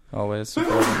too. Always.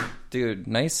 Dude,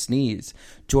 nice sneeze.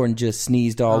 Jordan just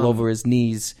sneezed all over his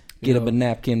knees. Get him a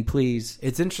napkin, please.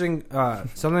 It's interesting.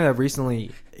 Something that recently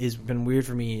has been weird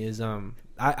for me is I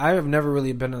have never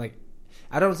really been like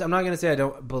I'm not gonna say I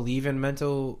don't believe in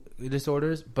mental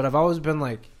disorders, but I've always been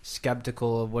like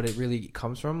skeptical of what it really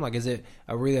comes from. Like, is it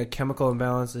a chemical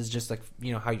imbalance? Is just like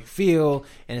how you feel,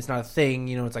 and it's not a thing.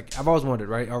 It's like I've always wondered,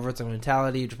 right? Or if it's a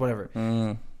mentality, just whatever.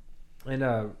 And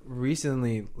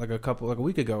recently, like a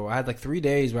week ago, I had like 3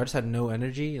 days where I just had no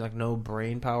energy, like no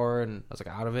brain power, and I was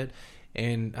like out of it.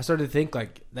 And I started to think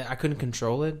like that I couldn't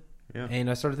control it. Yeah. And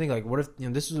I started to think like, what if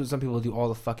this is what some people do all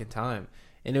the fucking time.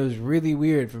 And it was really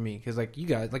weird for me because, you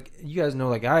guys know,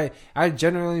 like I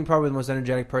generally probably the most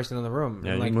energetic person in the room.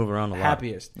 Yeah, and, like, you move around a lot.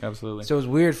 happiest. Absolutely. So it was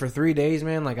weird for 3 days,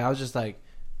 man. Like I was just like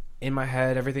in my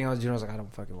head, everything I was doing, I was like, I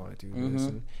don't fucking want to do this.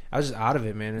 And I was just out of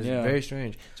it, man. It was very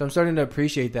strange. So I'm starting to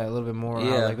appreciate that a little bit more.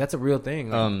 Yeah. Like that's a real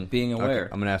thing. Like, being aware. Okay,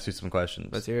 I'm gonna ask you some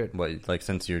questions. Let's hear it. What, like,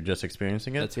 since you're just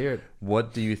experiencing it? let's hear it.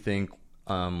 What do you think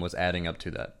was adding up to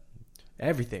that?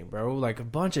 Everything, bro. Like a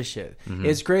bunch of shit.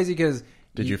 It's crazy because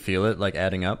Did you feel it like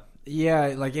adding up?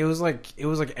 Yeah, like it was like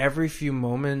every few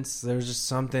moments there was just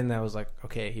something that was like,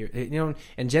 okay, here,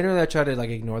 and generally I try to like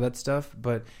ignore that stuff,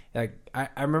 but like I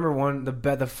remember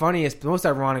the funniest, the most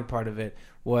ironic part of it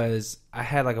was I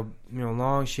had like a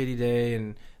long shitty day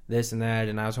and this and that,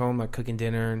 and I was home like cooking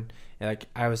dinner, and like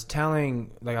I was telling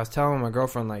my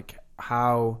girlfriend like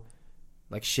how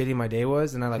like shitty my day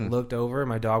was, and I like looked over and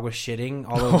my dog was shitting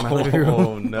all over my living room.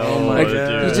 Oh no. Like,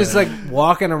 dude. he's just like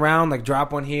walking around, like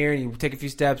drop one here and you take a few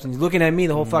steps and he's looking at me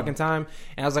the whole fucking time,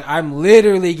 and I was like, I'm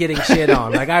literally getting shit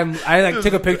on. Like I like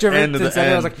took a picture of it and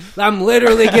I was like, I'm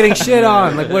literally getting shit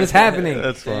on. Like, what is happening?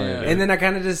 That's funny. And then I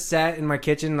kind of just sat in my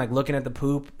kitchen like looking at the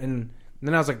poop, and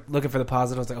then I was like looking for the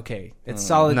positive. I was like, okay, it's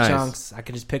solid Nice. chunks. I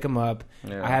could just pick them up.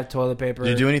 Yeah. I have toilet paper.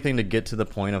 Did you do anything to get to the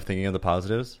point of thinking of the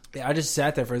positives? Yeah, I just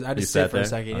sat there for. I just sat sit for a there?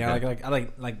 second. Okay. Yeah, I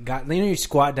got. You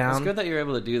squat down. It's good that you're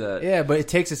able to do that. Yeah, but it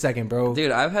takes a second, bro. Dude,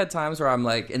 I've had times where I'm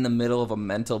like in the middle of a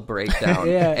mental breakdown,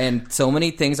 Yeah. and so many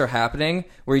things are happening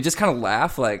where you just kind of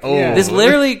laugh. Like, Oh. this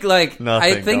literally, like,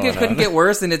 Nothing I think it going couldn't on. get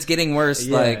worse, and it's getting worse.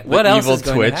 Yeah. Like, The what else Evil is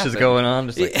going Twitch to happen? is going on.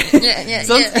 Just like,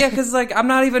 Yeah, because like I'm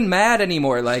not even mad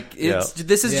anymore. Like,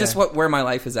 this is Yeah. just where my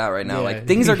life is at right now. Yeah. Like,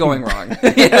 things are going wrong.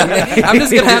 Yeah, I'm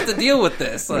just gonna have to deal with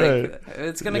this. Like, Right.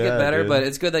 it's gonna Yeah, get better, dude. but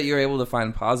it's good that you're able to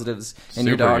find positives in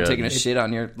your Super dog good. taking a shit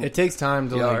on your It takes time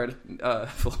to yard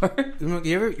floor. When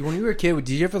you were a kid, did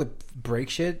you ever break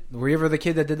shit? Were you ever the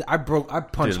kid that did? I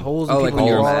punched Dude. holes in Oh, like people's when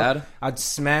you were walls. mad? I'd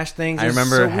smash things. I It was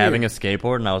remember so having weird. a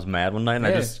skateboard and I was mad one night and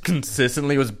I Yeah. just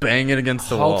consistently was banging it against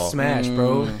the Hulk wall. smash,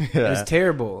 bro. It was Yeah.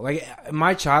 terrible. Like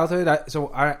my childhood,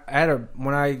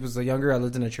 when I was younger, I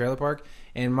lived in a trailer park,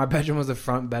 and my bedroom was the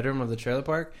front bedroom of the trailer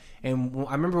park. And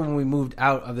I remember when we moved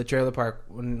out of the trailer park,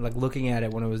 when like looking at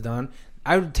it when it was done,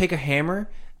 I would take a hammer.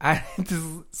 I'd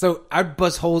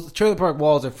bust holes. Trailer park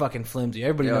walls are fucking flimsy.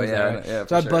 Everybody knows that, right? Yeah,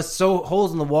 So I'd bust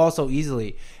holes in the wall so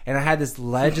easily, and I had this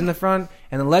ledge in the front,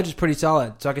 and the ledge was pretty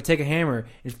solid, so I could take a hammer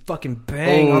and fucking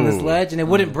bang on this Ooh. ledge, and it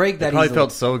wouldn't break that Probably easily.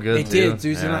 felt so good, It too. did,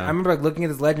 dude. So Yeah. I remember like looking at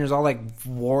this ledge, and it was all like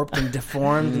warped and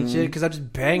deformed and shit because I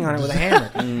just bang on it with a hammer.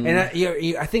 And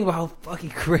I think about how fucking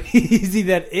crazy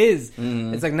that is.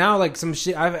 It's like now, like some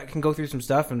shit, I can go through some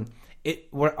stuff, and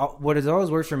what has always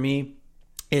worked for me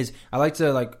is I like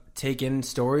to like take in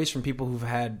stories from people who've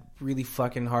had really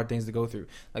fucking hard things to go through.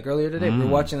 Like earlier today, we were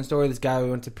watching a story of this guy who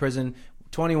went to prison.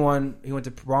 21, he went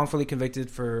to wrongfully convicted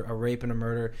for a rape and a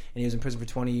murder, and he was in prison for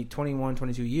 21,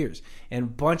 22 years. And a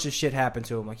bunch of shit happened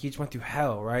to him. Like, he just went through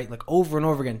hell, right? Like, over and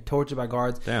over again, tortured by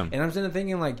guards. Damn. And I'm sitting there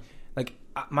thinking, like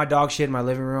my dog shit in my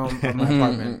living room of my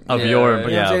apartment. Of Yeah, your, right.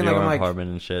 You know what I'm saying? of Like, your I'm like-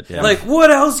 apartment and shit. Yeah. Like, what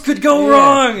else could go Yeah.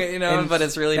 wrong? You know, And but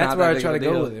it's really that's not where that I big try of to a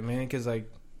go deal. with it, man, because, like,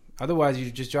 otherwise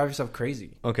you just drive yourself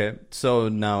crazy. Okay, so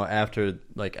now after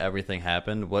like everything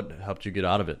happened, what helped you get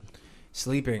out of it?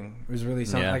 Sleeping was really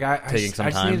something. Yeah, like I taking some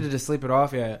just time. needed to sleep it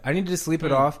off. Yeah, I needed to sleep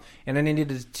it off, and I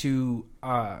needed to.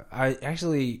 I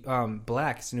actually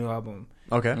Black's new album.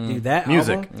 Okay, Dude, that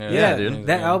music. album, Yeah, dude.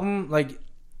 that album, like,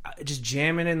 just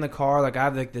jamming in the car. Like, I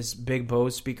have like this big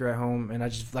Bose speaker at home, and I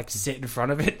just like sit in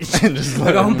front of it, and just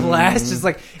like on blast. Just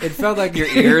like it felt like Your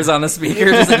ears on the speaker,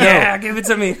 just like, yeah, give it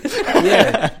to me.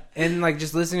 yeah, and like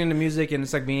just listening to music, and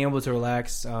it's like being able to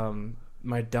relax.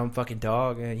 My dumb fucking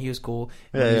dog, and he was cool.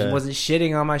 Yeah, He yeah. wasn't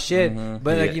shitting on my shit,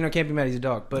 but like Yeah. can't be mad. He's a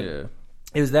dog, but Yeah.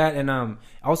 it was that, and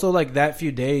also like that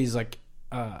few days, like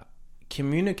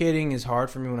communicating is hard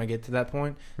for me when I get to that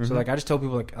point. So like I just told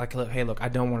people like look, hey, look, I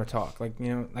don't want to talk. Like,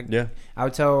 you know, like Yeah. I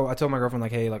told my girlfriend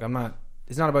like, hey, like I'm not.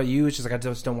 It's not about you. It's just like I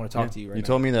just don't want to talk to you right You now.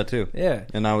 told me that too. Yeah.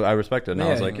 And I respect it. And I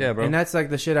was like, yeah, bro. And that's like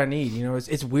the shit I need. You know,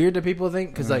 it's weird that people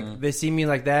think because like they see me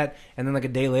like that, and then like a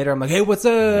day later, I'm like, hey, what's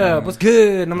up? What's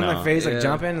good? And I'm in No. my face like Yeah.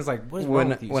 jumping. It's like, what's wrong when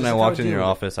with you? when Just I like, walked how in do your it?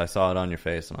 office, I saw it on your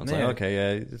face, and I was Yeah. like, okay,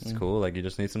 yeah, it's cool. Like, you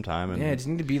just need some time, and Yeah, I just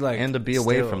need to be like and to be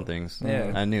away still. from things.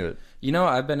 Yeah. I knew it. You know,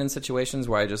 I've been in situations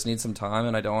where I just need some time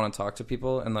and I don't want to talk to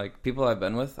people. And like people I've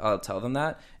been with, I'll tell them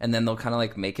that, and then they'll kind of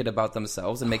like make it about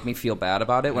themselves and make me feel bad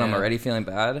about it when I'm Yeah. already feeling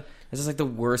bad. It's just like the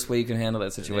worst way you can handle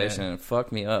that situation. And it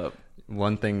fucked me up.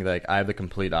 One thing, like, I have the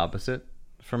complete opposite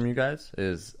from you guys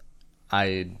is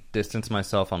I distance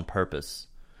myself on purpose,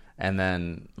 and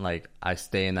then like I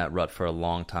stay in that rut for a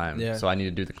long time. Yeah. So I need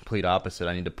to do the complete opposite.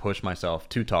 I need to push myself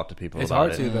to talk to people It's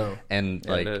about hard it. to though. And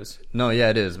Yeah, like, it is. no,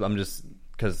 yeah, it is. I'm just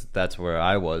because that's where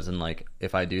I was, and like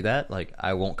if I do that, like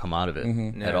I won't come out of it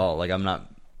Yeah. at all. Like I'm not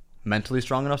mentally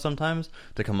strong enough sometimes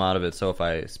to come out of it. So if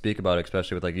I speak about it,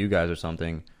 especially with like you guys or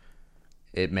something,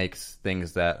 it makes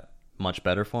things that much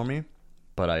better for me.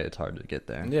 but it's hard to get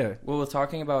there. Yeah. Well, we're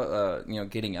talking about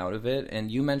getting out of it,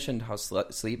 and you mentioned how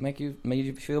sleep made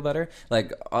you feel better.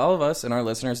 Like all of us and our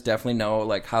listeners definitely know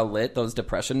like how lit those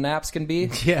depression naps can be.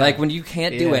 Yeah. Like when you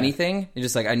can't do anything, you're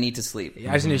just like, I need to sleep.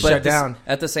 I just need to shut down.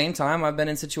 At the same time, I've been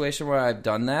in a situation where I've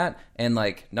done that, and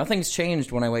like nothing's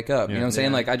changed when I wake up. You know what I'm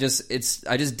saying? Like I just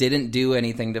didn't do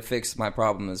anything to fix my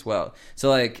problem as well.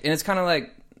 So like, and it's kind of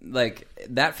like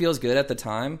that feels good at the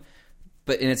time.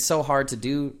 And it's so hard to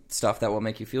do stuff that will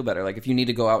make you feel better. Like if you need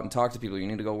to go out and talk to people, you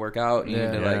need to go work out, you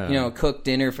need to cook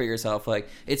dinner for yourself. Like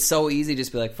it's so easy to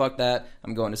just be like, fuck that,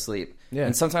 I'm going to sleep. Yeah.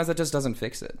 And sometimes that just doesn't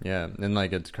fix it. Yeah, and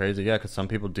like it's crazy, because some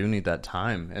people do need that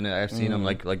time. And I've seen them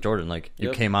like Jordan, like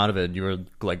you came out of it, you were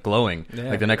like glowing. Yeah,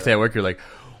 like the next day at work, you're like,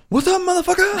 "What's up,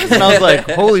 motherfucker?" And I was like,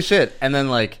 "Holy shit!" And then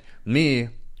like me.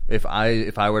 If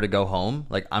I were to go home,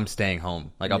 like I'm staying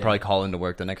home. Like I'll probably call into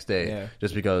work the next day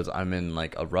just because I'm in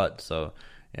like a rut. So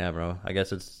yeah, bro. I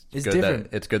guess it's good different.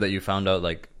 It's good that you found out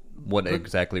like what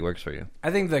exactly works for you.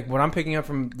 I think like what I'm picking up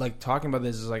from like talking about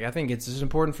this is like I think it's just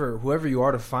important for whoever you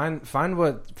are to find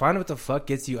what the fuck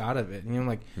gets you out of it. You know,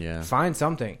 like find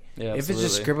something. Yeah, if it's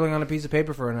just scribbling on a piece of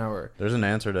paper for an hour, there's an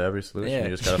answer to every solution. Yeah.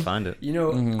 You just gotta find it. You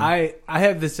know, I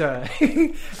have this I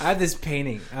have this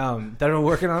painting that I've been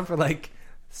working on for like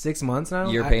 6 months now.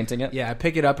 You're painting it? Yeah, I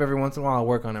pick it up every once in a while. I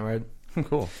work on it, right?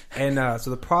 Cool. And so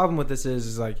the problem with this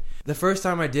is like the first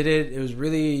time I did it, it was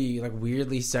really like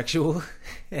weirdly sexual.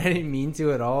 I didn't mean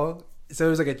to at all. So it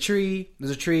was like a tree.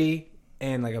 There's a tree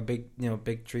and like a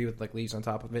big tree with like leaves on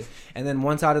top of it. And then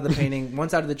one side of the painting, one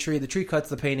side of the tree cuts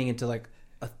the painting into like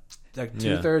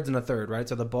 2/3 and a third, right?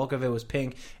 So the bulk of it was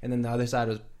pink, and then the other side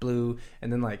was blue,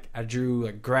 and then like I drew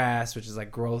like grass, which is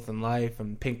like growth and life,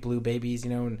 and pink blue babies,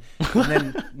 and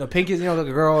then the pink is like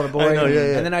a girl and a boy,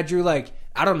 and then I drew like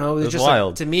I don't know, it was just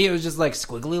like, to me it was just like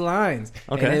squiggly lines,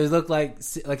 and it looked like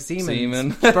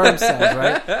semen. Sperm cells,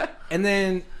 right? And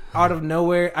then out of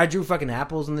nowhere, I drew fucking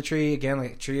apples in the tree again,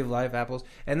 like tree of life apples,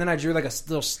 and then I drew like a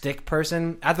little stick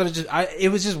person. I thought it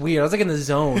was just weird. I was like in the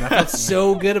zone. I felt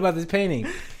so good about this painting.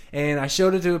 And I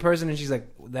showed it to a person, and she's like,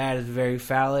 "That is very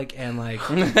phallic." And like,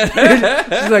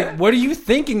 she's like, "What are you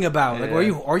thinking about? Like,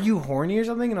 are you horny or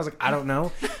something?" And I was like, "I don't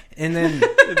know." And then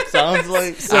it sounds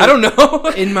like I don't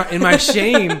know. in my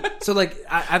shame, so like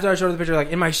after I showed her the picture,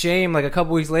 like in my shame, like a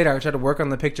couple weeks later, I tried to work on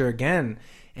the picture again,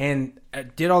 and I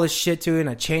did all this shit to it, and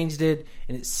I changed it,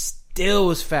 and it still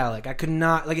was phallic. I could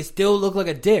not, like, it still looked like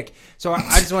a dick. So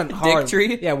I just went hard. Dick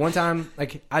tree? Yeah, one time,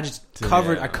 like, I just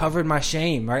covered my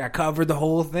shame, right? I covered the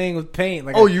whole thing with paint.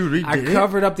 Like, you redid I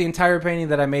covered up the entire painting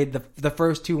that I made, the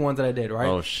first two ones that I did, right?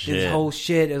 Oh, shit. This whole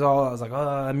shit is all, I was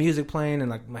like, music playing,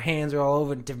 and, like, my hands are all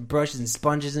over different brushes and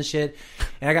sponges and shit.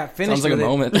 And I got finished Sounds like with a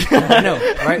moment. I know,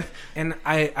 right? And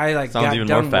I like, sounds got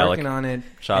done working on it.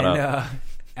 Shout out.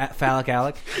 At Phallic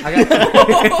Alec.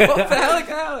 Phallic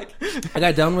Alec. I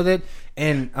got done with it,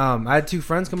 and I had two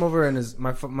friends come over, and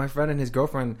my friend and his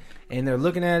girlfriend, and they're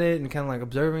looking at it and kind of like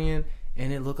observing it,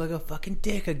 and it looked like a fucking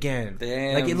dick again.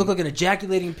 Damn. Like it looked like an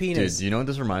ejaculating penis. Dude, do you know what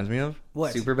this reminds me of?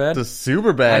 What? Superbad? The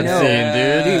Superbad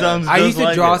scene, dude. I used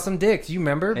to draw some dicks. You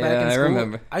remember back in school? I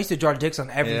remember. I used to draw dicks on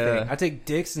everything. Yeah. I take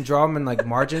dicks and draw them in like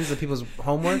margins of people's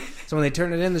homework. So when they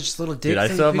turn it in, there's just little dicks. Dude, I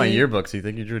still have my yearbooks. You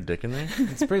think you drew a dick in there?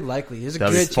 It's pretty likely. There's a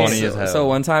That'd good be funny chance. as hell. So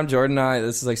one time, Jordan and I,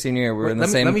 this is like senior year, we were in the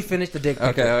same. Let me finish the dick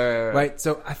picture. Okay, all right. Right.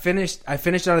 So I finished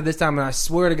out of this time, and I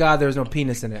swear to God, there was no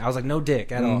penis in it. I was like, no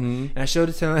dick at all. And I showed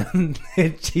it to him,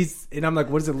 and I'm like,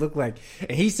 what does it look like?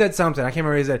 And he said something. I can't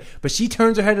remember what he said, but she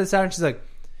turns her head to the side, and she's like,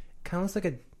 kind of looks like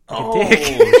a dick.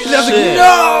 And I was like,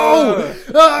 no!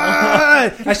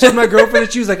 Ah! I showed my girlfriend,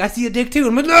 and she was like, I see a dick too.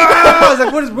 I'm like, no! I was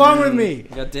like, what is wrong with me?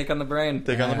 You got dick on the brain.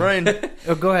 Dick on the brain.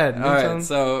 Oh, go ahead. All right.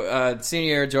 So senior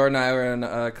year, Jordan and I were in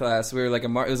a class. We were like it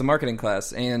was a marketing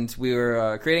class, and we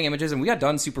were creating images, and we got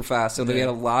done super fast, so that we had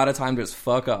a lot of time to just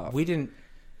fuck off. We didn't.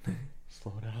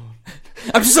 Slow down.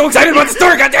 I'm so excited about the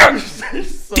story, goddamn!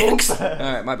 Dicks! All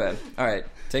right, my bad. All right,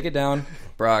 take it down,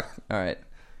 Brock. All right,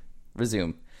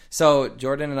 resume. So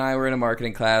Jordan and I were in a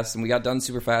marketing class, and we got done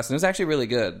super fast, and it was actually really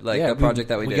good. Like the project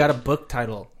that we did. We got a book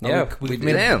title. Yeah, we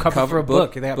made a cover for a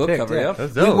book. They got book picked. Cover, yeah.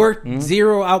 That's we worked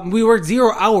We worked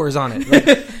 0 hours on it. Like,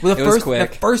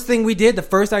 the first thing we did, the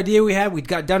first idea we had, we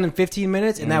got done in 15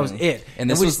 minutes, and that was it. And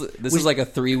this was like a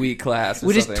 3-week class.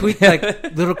 We just tweaked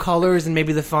like little colors and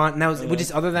maybe the font, and that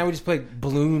was other than that we just played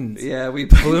balloons. Yeah, we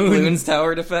played balloons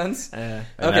tower defense. And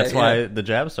that's why the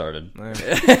jab started.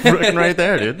 Right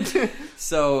there, dude.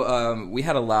 So we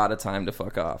had a lot of time to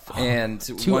fuck off, and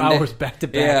 2 hours back to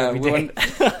back every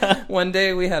day. One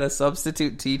day we had a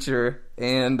substitute teacher,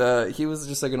 and he was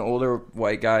just like an older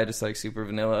white guy, just like super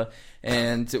vanilla.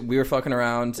 And we were fucking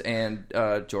around, and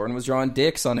Jordan was drawing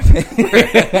dicks on a paper.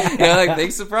 Like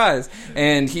big surprise.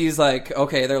 And he's like,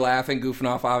 okay, they're laughing, goofing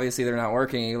off. Obviously, they're not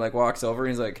working. He like walks over,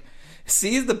 and he's like,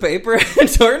 sees the paper.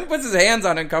 And Jordan puts his hands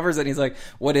on it and covers it. And he's like,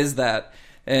 what is that?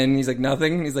 And he's like,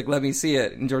 nothing. And he's like, let me see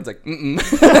it. And Jordan's like,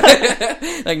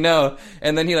 like, no.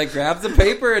 And then he like grabs the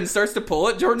paper and starts to pull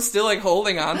it. Jordan's still like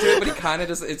holding onto it, but he kind of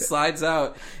just, it slides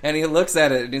out. And he looks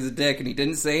at it, and he's a dick, and he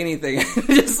didn't say anything.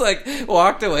 He just like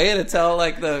walked away to tell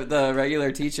like the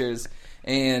regular teachers.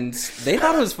 And they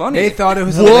thought it was funny. They thought it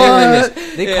was hilarious.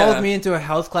 They called me into a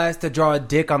health class to draw a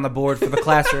dick on the board for the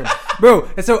classroom. Bro,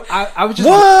 and so I was just,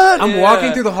 I'm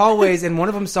walking through the hallways, and one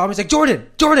of them saw me. He's like,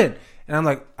 Jordan. And I'm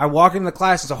like, I walk into the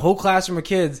class, there's a whole classroom of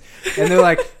kids, and they're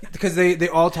like, because they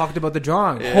all talked about the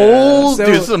drawing. Dude,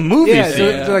 it's a movie scene. So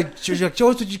they're like, she's like,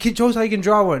 show us how you can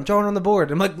draw one on the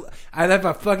board. I'm like, I have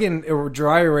a fucking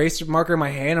dry erase marker in my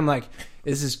hand. I'm like,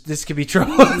 this could be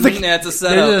trouble. It's like, it's a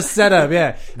setup. There's a setup,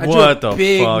 yeah. I drew What a the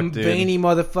big, fuck, dude? veiny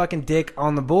motherfucking dick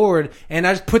on the board, and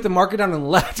I just put the marker down and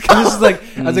left. Cause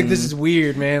I was like, this is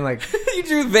weird, man. Like, You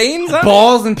drew veins on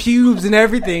balls and pubes and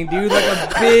everything, dude. Like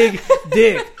a big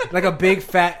dick, like a big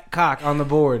fat cock on the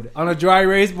board, on a dry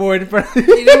erase board in front of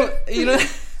you know.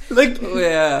 like,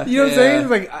 Yeah, you know what I'm saying?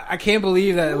 Like, I can't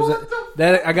believe that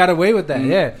that I got away with that.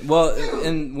 Yeah. Well,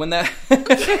 and when that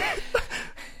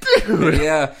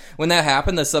when that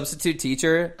happened, the substitute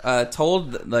teacher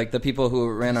told like the people who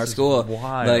ran our school,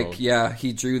 wild. like, yeah,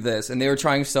 he drew this, and they were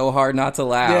trying so hard not to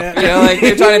laugh. Yeah. You know, like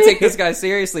they're trying to take this guy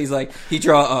seriously. He's like, he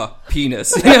draw a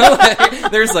penis. You know,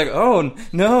 like, they're just like, oh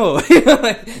no, you know,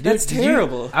 like, that's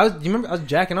terrible. You remember I was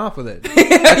jacking off with it.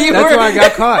 That's why I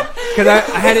got caught, because I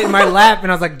had it in my lap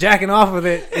and I was like jacking off with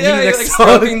it. And Yeah, he you're was like like,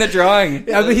 stroking the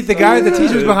drawing. I mean, the guy, the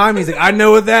teacher was behind me. He's like, I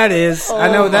know what that is.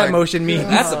 I know what that my motion means.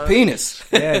 That's a penis.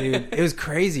 Yeah, dude, it was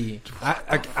crazy.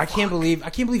 I can't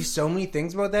believe so many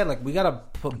things about that. Like, we got a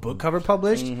book cover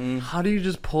published. How do you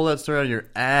just pull that story out of your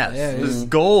ass? Yeah, This is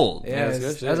gold. Yeah, it's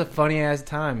good shit. that was a funny ass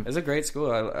time. It was a great school.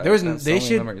 There was I have so they many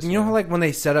should memories you know from how it. like when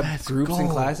they set up groups and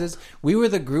gold. classes, we were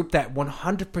the group that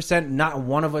 100% not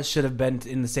one of us should have been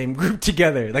in the same group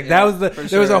together. Like that was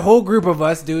there was a whole group of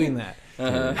us doing that.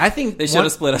 I think They should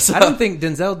have split us I up. don't think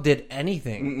Denzel did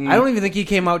anything. I don't even think he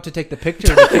came out to take the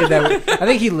picture. Of the kid I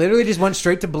think he literally just went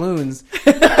straight to balloons,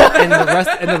 and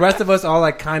the rest of us all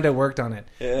like kind of worked on it.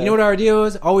 You know what our idea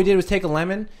was? All we did was take a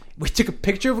lemon. We took a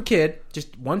picture of a kid,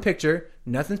 just one picture,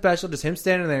 nothing special, just him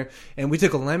standing there, and we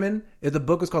took a lemon. The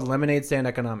book was called Lemonade Stand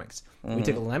Economics. We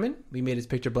took a lemon, we made his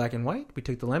picture black and white. We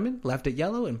took the lemon, left it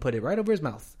yellow, and put it right over his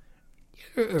mouth.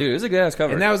 Dude, it was a good ass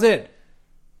cover. And that was it.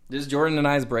 This is Jordan and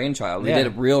I's brainchild. We Yeah. did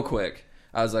it real quick.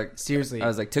 I was like, Seriously. I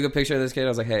was like, took a picture of this kid. I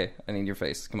was like, hey, I need your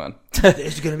face. Come on.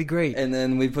 It's gonna be great. And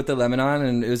then we put the lemon on,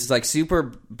 and it was like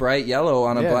super bright yellow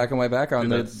on a Yeah. black and white background.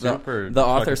 Dude, The- that's super the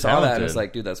author fucking saw that and talented. was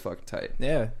like, dude, that's fucking tight.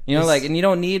 Yeah. You know, like, and you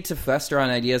don't need to fester on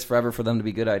ideas forever for them to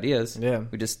be good ideas. Yeah.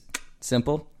 We just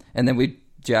simple, and then we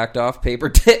jacked off paper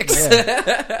dicks.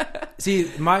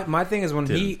 See, my thing is when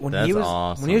he that's was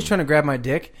awesome. when he was trying to grab my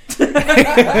dick,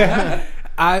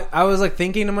 I was like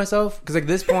thinking to myself, because like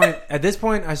at this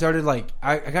point I started like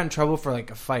I got in trouble for like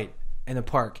a fight in the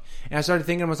park, and I started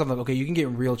thinking to myself like, okay, you can get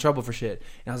in real trouble for shit.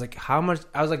 And I was like, how much?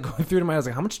 I was like going through to my, I was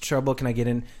like, how much trouble can I get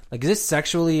in? Like, is this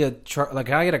sexually like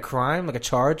can I get a crime, like a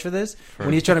charge for this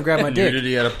when he's trying to grab my dick?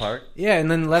 Nudity at a park. Yeah, and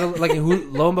then lo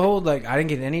and behold, like I didn't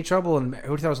get in any trouble, and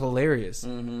everybody thought it was hilarious.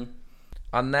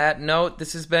 On that note,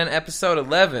 this has been episode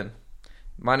 11.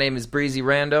 My name is Breezy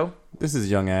Rando, This is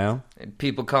Young Al. and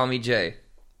people call me Jay.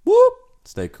 Whoop.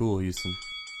 Stay cool, Houston.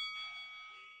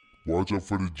 Watch out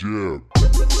for the jab.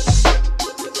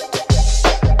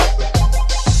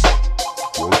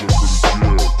 Watch out for the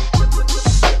jab.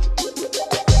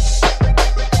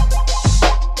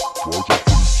 Watch out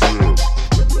for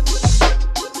the jab.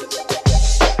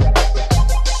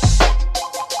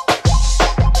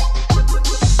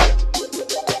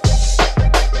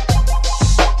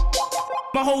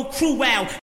 My whole crew out,